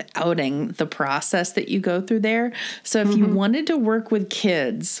kind of outing the process that you go through there. So if you wanted to work with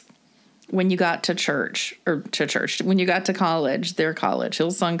kids when you got to when you got to college, their college,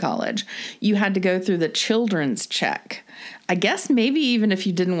 Hillsong College, you had to go through the children's check. I guess maybe even if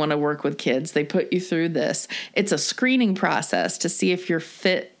you didn't want to work with kids, they put you through this. It's a screening process to see if you're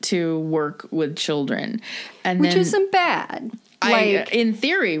fit to work with children. Which isn't bad. In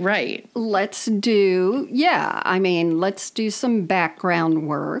theory, right. Let's do some background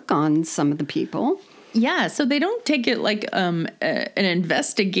work on some of the people. Yeah, so they don't take it like an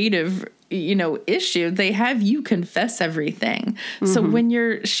investigative issue. They have you confess everything. So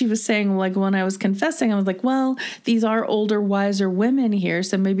when she was saying, when I was confessing, I was like, well, these are older, wiser women here,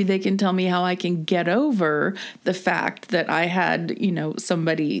 so maybe they can tell me how I can get over the fact that I had,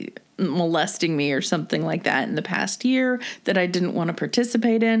 somebody molesting me or something like that in the past year that I didn't want to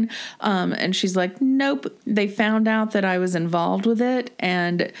participate in. And she's like, nope, they found out that I was involved with it,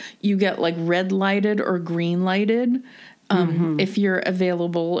 and you get red lighted or green lighted. If you're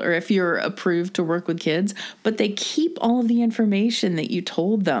available or if you're approved to work with kids, but they keep all of the information that you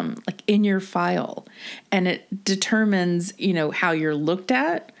told them in your file, and it determines, how you're looked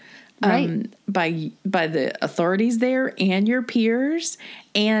at by the authorities there and your peers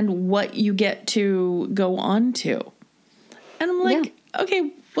and what you get to go on to. And I'm like,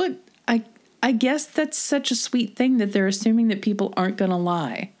 okay, what? I guess that's such a sweet thing that they're assuming that people aren't going to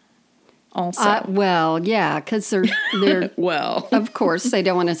lie. Also, because they're well, of course they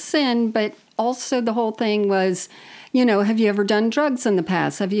don't want to sin, but also the whole thing was, have you ever done drugs in the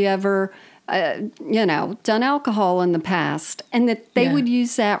past? Have you ever, done alcohol in the past? And that they would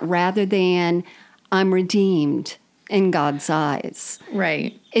use that rather than I'm redeemed in God's eyes.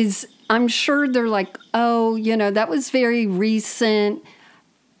 Right. I'm sure they're like, oh, that was very recent.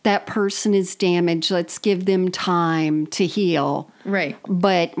 That person is damaged. Let's give them time to heal. Right.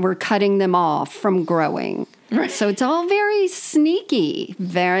 But we're cutting them off from growing. Right. So it's all very sneaky.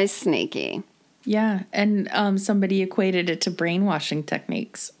 Very sneaky. Yeah. And somebody equated it to brainwashing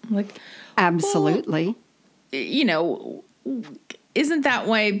techniques. Absolutely. Well, isn't that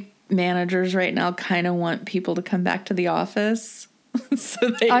why managers right now kind of want people to come back to the office? So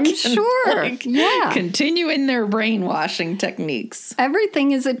they continue in their brainwashing techniques.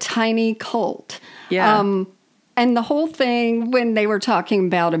 Everything is a tiny cult. Yeah. And the whole thing, when they were talking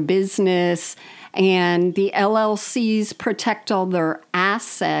about a business and the LLCs protect all their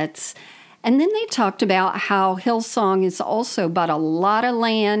assets, and then they talked about how Hillsong has also bought a lot of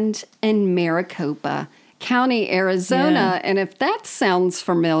land in Maricopa County, Arizona. Yeah. And if that sounds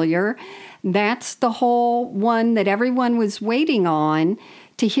familiar, that's the whole one that everyone was waiting on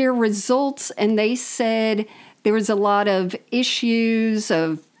to hear results. And they said there was a lot of issues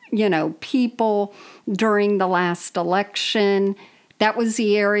of, people during the last election. That was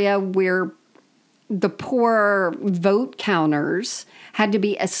the area where the poor vote counters had to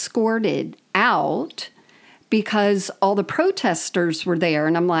be escorted out because all the protesters were there.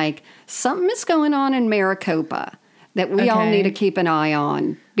 And I'm like, something is going on in Maricopa. that we all Okay. need to keep an eye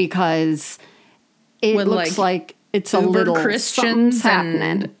on because it With, looks like it's a Uber little Christians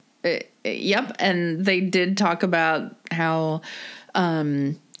something's happening. Yep, and they did talk about how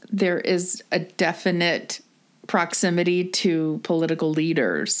there is a definite proximity to political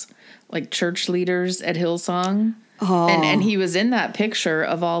leaders, like church leaders at Hillsong. Oh. And he was in that picture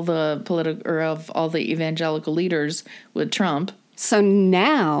of all the all the evangelical leaders with Trump. So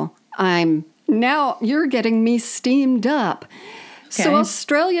now you're getting me steamed up. So Okay.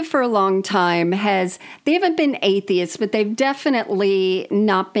 Australia for a long time they haven't been atheists, but they've definitely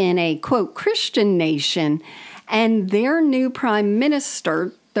not been a, quote, Christian nation. And their new prime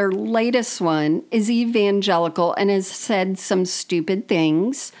minister, their latest one, is evangelical and has said some stupid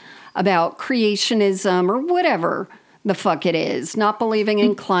things about creationism or whatever the fuck it is, not believing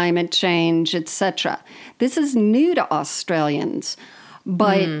in climate change, etc. This is new to Australians.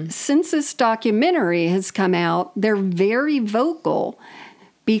 But since this documentary has come out, they're very vocal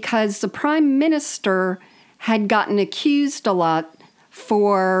because the prime minister had gotten accused a lot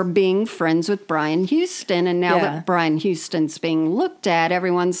for being friends with Brian Houston. And now that Brian Houston's being looked at,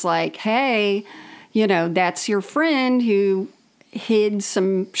 everyone's like, hey, that's your friend who hid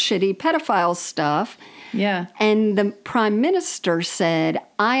some shitty pedophile stuff. Yeah. And the prime minister said,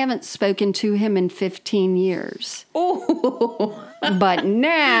 I haven't spoken to him in 15 years. Oh. But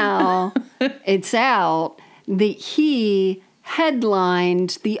now it's out that he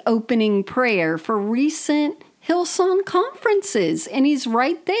headlined the opening prayer for recent Hillsong conferences. And he's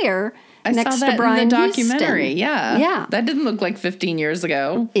right there next saw that to Brian in the documentary. Houston. Yeah. Yeah. That didn't look like 15 years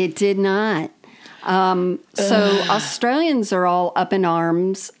ago. It did not. So Australians are all up in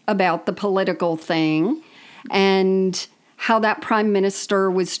arms about the political thing and how that prime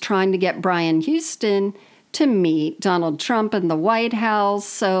minister was trying to get Brian Houston to meet Donald Trump in the White House.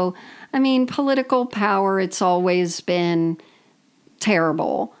 So, I mean, political power, it's always been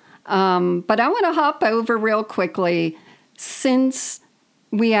terrible. But I want to hop over real quickly since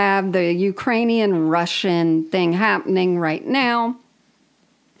we have the Ukrainian-Russian thing happening right now.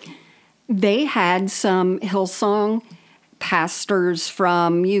 They had some Hillsong pastors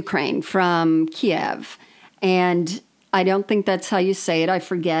from Ukraine, from Kiev. And I don't think that's how you say it. I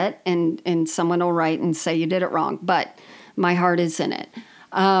forget. And someone will write and say you did it wrong. But my heart is in it.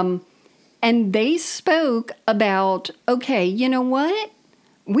 And they spoke about, okay, you know what?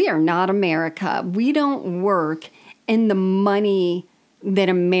 We are not America. We don't work in the money that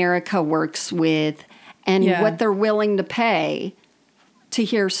America works with and what they're willing to pay to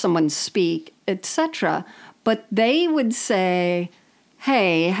hear someone speak, etc. But they would say,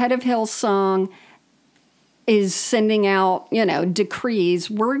 hey, head of Hillsong is sending out, decrees.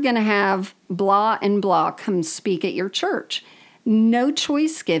 We're going to have blah and blah come speak at your church. No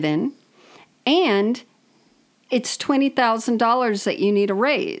choice given. And it's $20,000 that you need to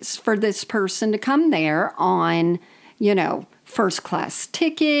raise for this person to come there on, first class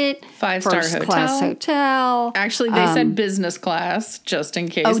ticket, 5-star first class hotel. Actually, they said business class, just in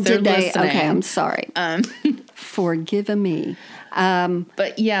case they're did they? listening. Okay, I'm sorry. Forgive me.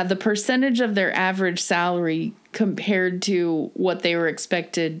 But yeah, the percentage of their average salary compared to what they were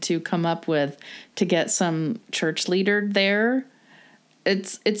expected to come up with to get some church leader there,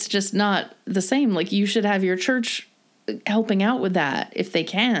 it's just not the same. Like, you should have your church helping out with that if they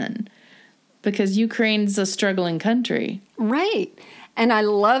can, because Ukraine's a struggling country. Right. And I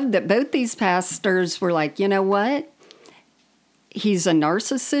love that both these pastors were like, you know what? He's a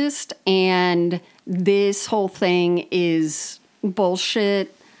narcissist, and this whole thing is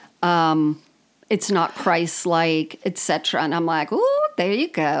bullshit. It's not Christ-like, etc. And I'm like, ooh, there you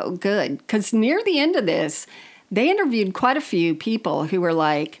go. Good. Because near the end of this, they interviewed quite a few people who were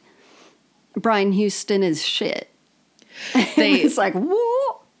like, Brian Houston is shit. It's like,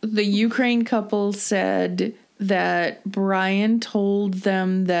 whoa. The Ukraine couple said that Brian told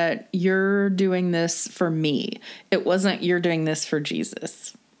them that you're doing this for me. It wasn't you're doing this for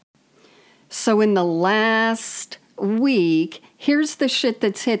Jesus. So in the last week, here's the shit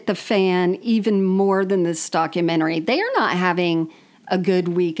that's hit the fan even more than this documentary. They are not having a good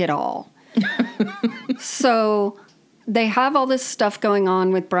week at all. So they have all this stuff going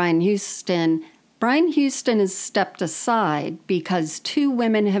on with Brian Houston. Brian Houston has stepped aside because 2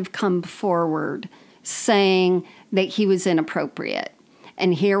 women have come forward saying that he was inappropriate.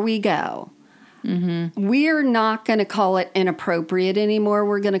 And here we go. Mm-hmm. We're not going to call it inappropriate anymore.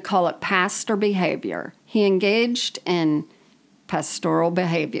 We're going to call it pastor behavior. He engaged in pastoral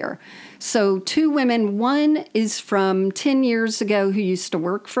behavior. So 2 women, one is from 10 years ago who used to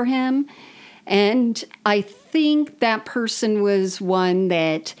work for him, And I think that person was one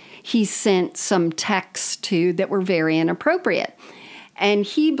that he sent some texts to that were very inappropriate. And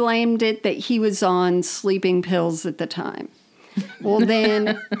he blamed it that he was on sleeping pills at the time. Well,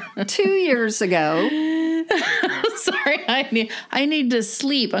 then 2 years ago... Sorry, I need to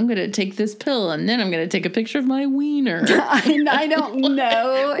sleep. I'm going to take this pill, and then I'm going to take a picture of my wiener. I don't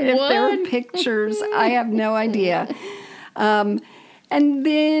know if there are pictures. I have no idea. And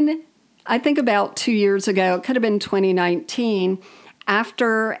then I think about 2 years ago, it could have been 2019,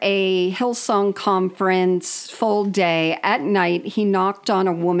 after a Hillsong conference full day at night, he knocked on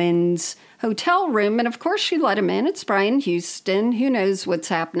a woman's hotel room. And of course, she let him in. It's Brian Houston. Who knows what's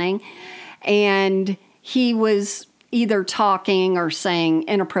happening? And he was either talking or saying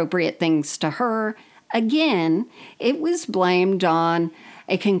inappropriate things to her. Again, it was blamed on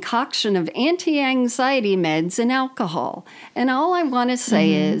a concoction of anti-anxiety meds and alcohol. And all I want to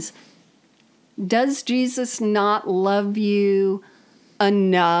say is, does Jesus not love you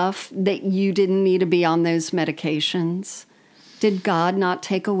enough that you didn't need to be on those medications? Did God not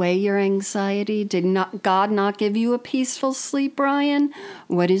take away your anxiety? Did God not give you a peaceful sleep, Brian?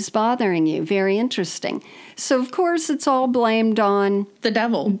 What is bothering you? Very interesting. So, of course, it's all blamed on... the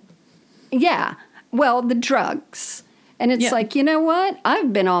devil. Yeah. Well, the drugs. And it's like, you know what?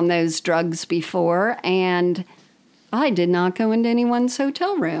 I've been on those drugs before, and I did not go into anyone's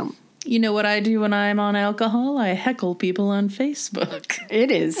hotel room. You know what I do when I'm on alcohol? I heckle people on Facebook.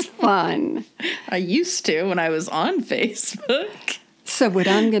 It is fun. I used to when I was on Facebook. So what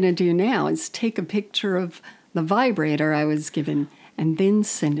I'm going to do now is take a picture of the vibrator I was given and then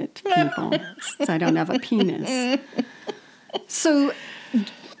send it to people since I don't have a penis. So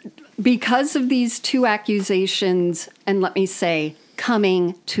because of these two accusations, and let me say,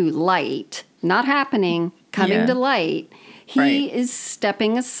 coming to light, not happening, coming to light, he is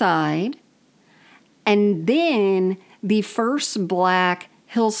stepping aside. And then the first Black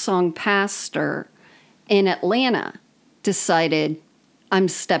Hillsong pastor in Atlanta decided, I'm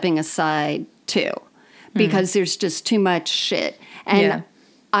stepping aside too, because there's just too much shit. And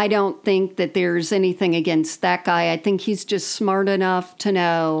I don't think that there's anything against that guy. I think he's just smart enough to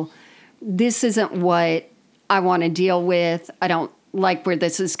know this isn't what I want to deal with. I don't like where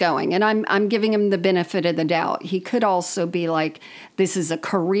this is going. And I'm giving him the benefit of the doubt. He could also be like, this is a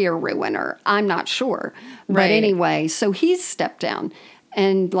career ruiner. I'm not sure. But anyway, so he's stepped down.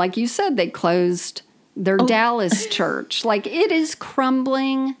 And like you said, they closed their Dallas church. Like, it is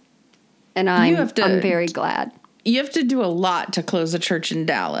crumbling. And I'm very glad. You have to do a lot to close a church in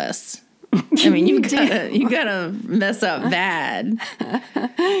Dallas. I mean, you gotta mess up bad.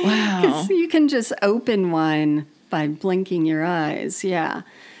 Wow. You can just open one by blinking your eyes,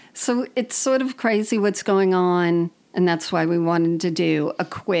 So it's sort of crazy what's going on, and that's why we wanted to do a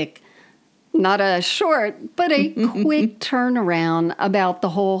quick, not a short, but a quick turnaround about the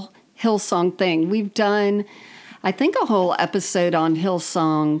whole Hillsong thing. We've done, I think, a whole episode on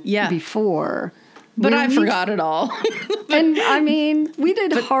Hillsong before. But I forgot it all. And, I mean, we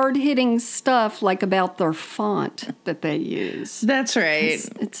did hard-hitting stuff like about their font that they use. That's right.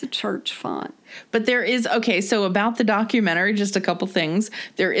 It's a church font. But there is, so about the documentary, just a couple things.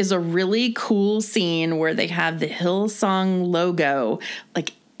 There is a really cool scene where they have the Hillsong logo,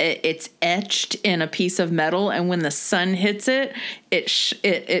 like it's etched in a piece of metal, and when the sun hits it,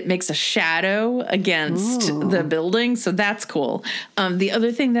 it makes a shadow against the building. So that's cool. The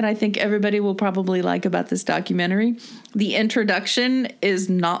other thing that I think everybody will probably like about this documentary, the introduction is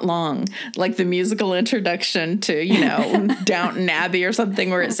not long, like the musical introduction to, Downton Abbey or something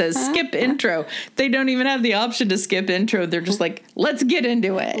where it says skip intro. They don't even have the option to skip intro. They're just like, let's get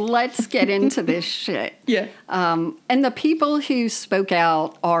into it. Let's get into this shit. Yeah. And the people who spoke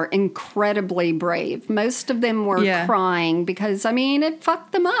out are incredibly brave. Most of them were crying because, I mean, it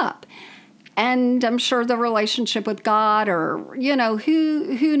fucked them up. And I'm sure the relationship with God or,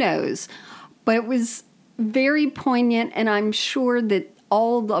 who knows. But it was very poignant, and I'm sure that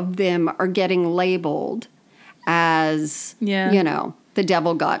all of them are getting labeled as, the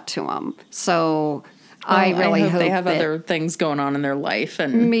devil got to them. So I really hope they have other things going on in their life.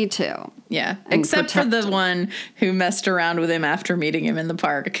 And me too. Yeah, except for the one who messed around with him after meeting him in the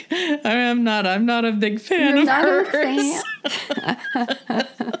park. I'm not a big fan of hers.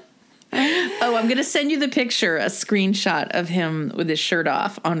 Oh, I'm going to send you the picture, a screenshot of him with his shirt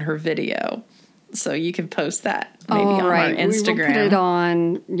off on her video. So you can post that maybe on our Instagram. We will put it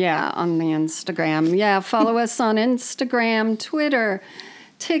on the Instagram. Yeah, follow us on Instagram, Twitter,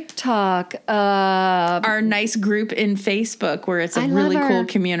 TikTok. Our nice group in Facebook where it's a really cool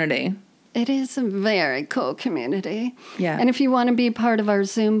community. It is a very cool community. Yeah. And if you want to be part of our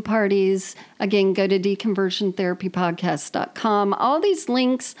Zoom parties, again, go to deconversiontherapypodcast.com. All these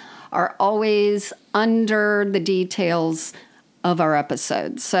links are always under the details of our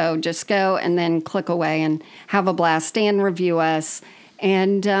episodes. So just go and then click away and have a blast and review us.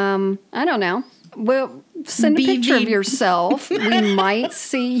 And I don't know. We'll send a picture of yourself. We might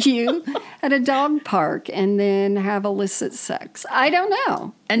see you at a dog park and then have illicit sex. I don't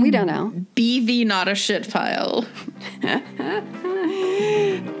know. And we don't know. BV not a shit pile.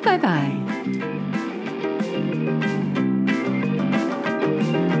 Bye-bye.